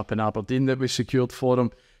bought one up in Aberdeen that we secured for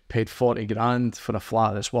him, paid 40 grand for a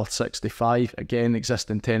flat that's worth 65. Again,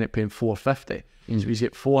 existing tenant paying 450. So he's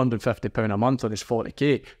get £450 a month on his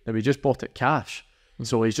 40k. Now we just bought it cash.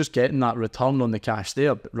 So he's just getting that return on the cash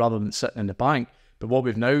there rather than sitting in the bank. But what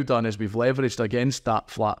we've now done is we've leveraged against that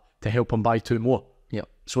flat to help him buy 2 more.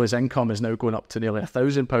 So his income is now going up to nearly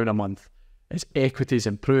 £1,000 a month. His equity's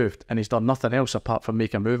improved and he's done nothing else apart from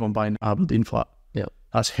make a move on buying an Aberdeen flat.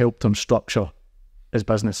 That's helped him structure his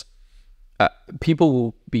business. People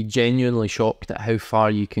will be genuinely shocked at how far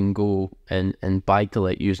you can go in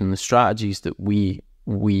buy-to-let using the strategies that we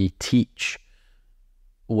teach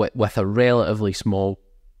with a relatively small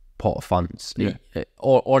pot of funds,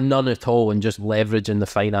 or none at all, and just leveraging the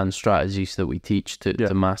finance strategies that we teach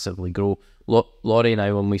to massively grow. Laurie and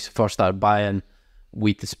I, when we first started buying,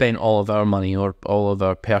 we spent all of our money or all of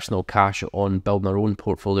our personal cash on building our own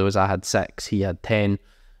portfolios. I had 6, he had 10.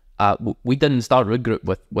 We didn't start REWD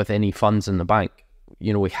Group with any funds in the bank.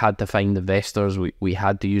 You know, we had to find investors. We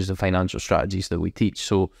had to use the financial strategies that we teach.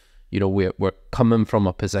 So, you know, we're coming from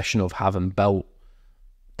a position of having built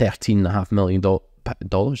 $13.5 million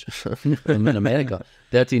I'm in America.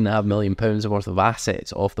 £13.5 million worth of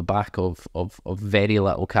assets off the back of very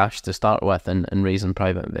little cash to start with, and raising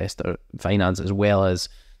private investor finance, as well as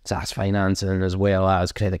SaaS financing, as well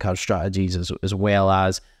as credit card strategies, as well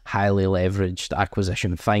as highly leveraged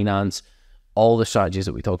acquisition finance. All the strategies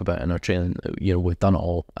that we talk about in our training, you know, we've done it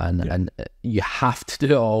all, and you have to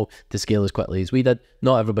do it all to scale as quickly as we did.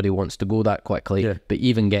 Not everybody wants to go that quickly, but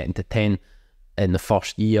even getting to 10 in the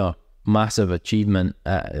first year, massive achievement.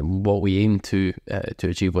 What we aim to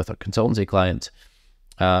achieve with our consultancy clients,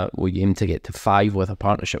 we aim to get to 5 with our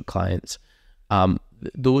partnership clients.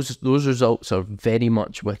 Those results are very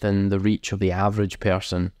much within the reach of the average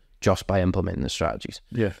person just by implementing the strategies.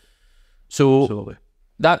 So absolutely.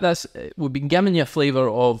 That's we've been giving you a flavour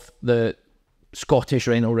of the Scottish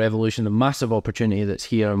rental revolution, the massive opportunity that's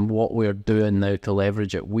here, and what we're doing now to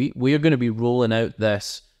leverage it. We are going to be rolling out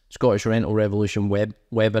this Scottish rental revolution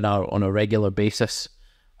webinar on a regular basis.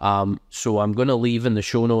 So I'm going to leave in the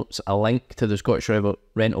show notes a link to the Scottish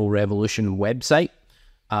rental revolution website.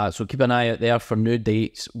 So keep an eye out there for new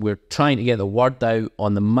dates. We're trying to get the word out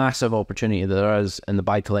on the massive opportunity there is in the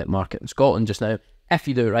buy-to-let market in Scotland just now, if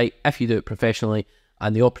you do it right, if you do it professionally,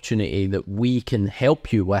 and the opportunity that we can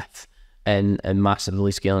help you with in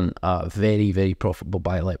massively scaling a very, very profitable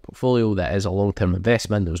buy-to-let portfolio that is a long-term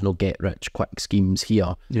investment. There's no get-rich-quick schemes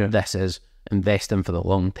here. This is investing for the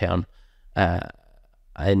long term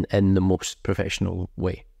in the most professional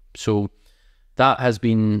way. So that has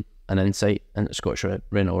been an insight into Scottish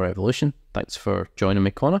Rental Revolution. Thanks for joining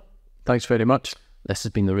me, Connor. Thanks very much. This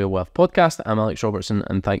has been the Real Wealth Podcast. I'm Alex Robertson,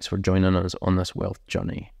 and thanks for joining us on this wealth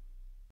journey.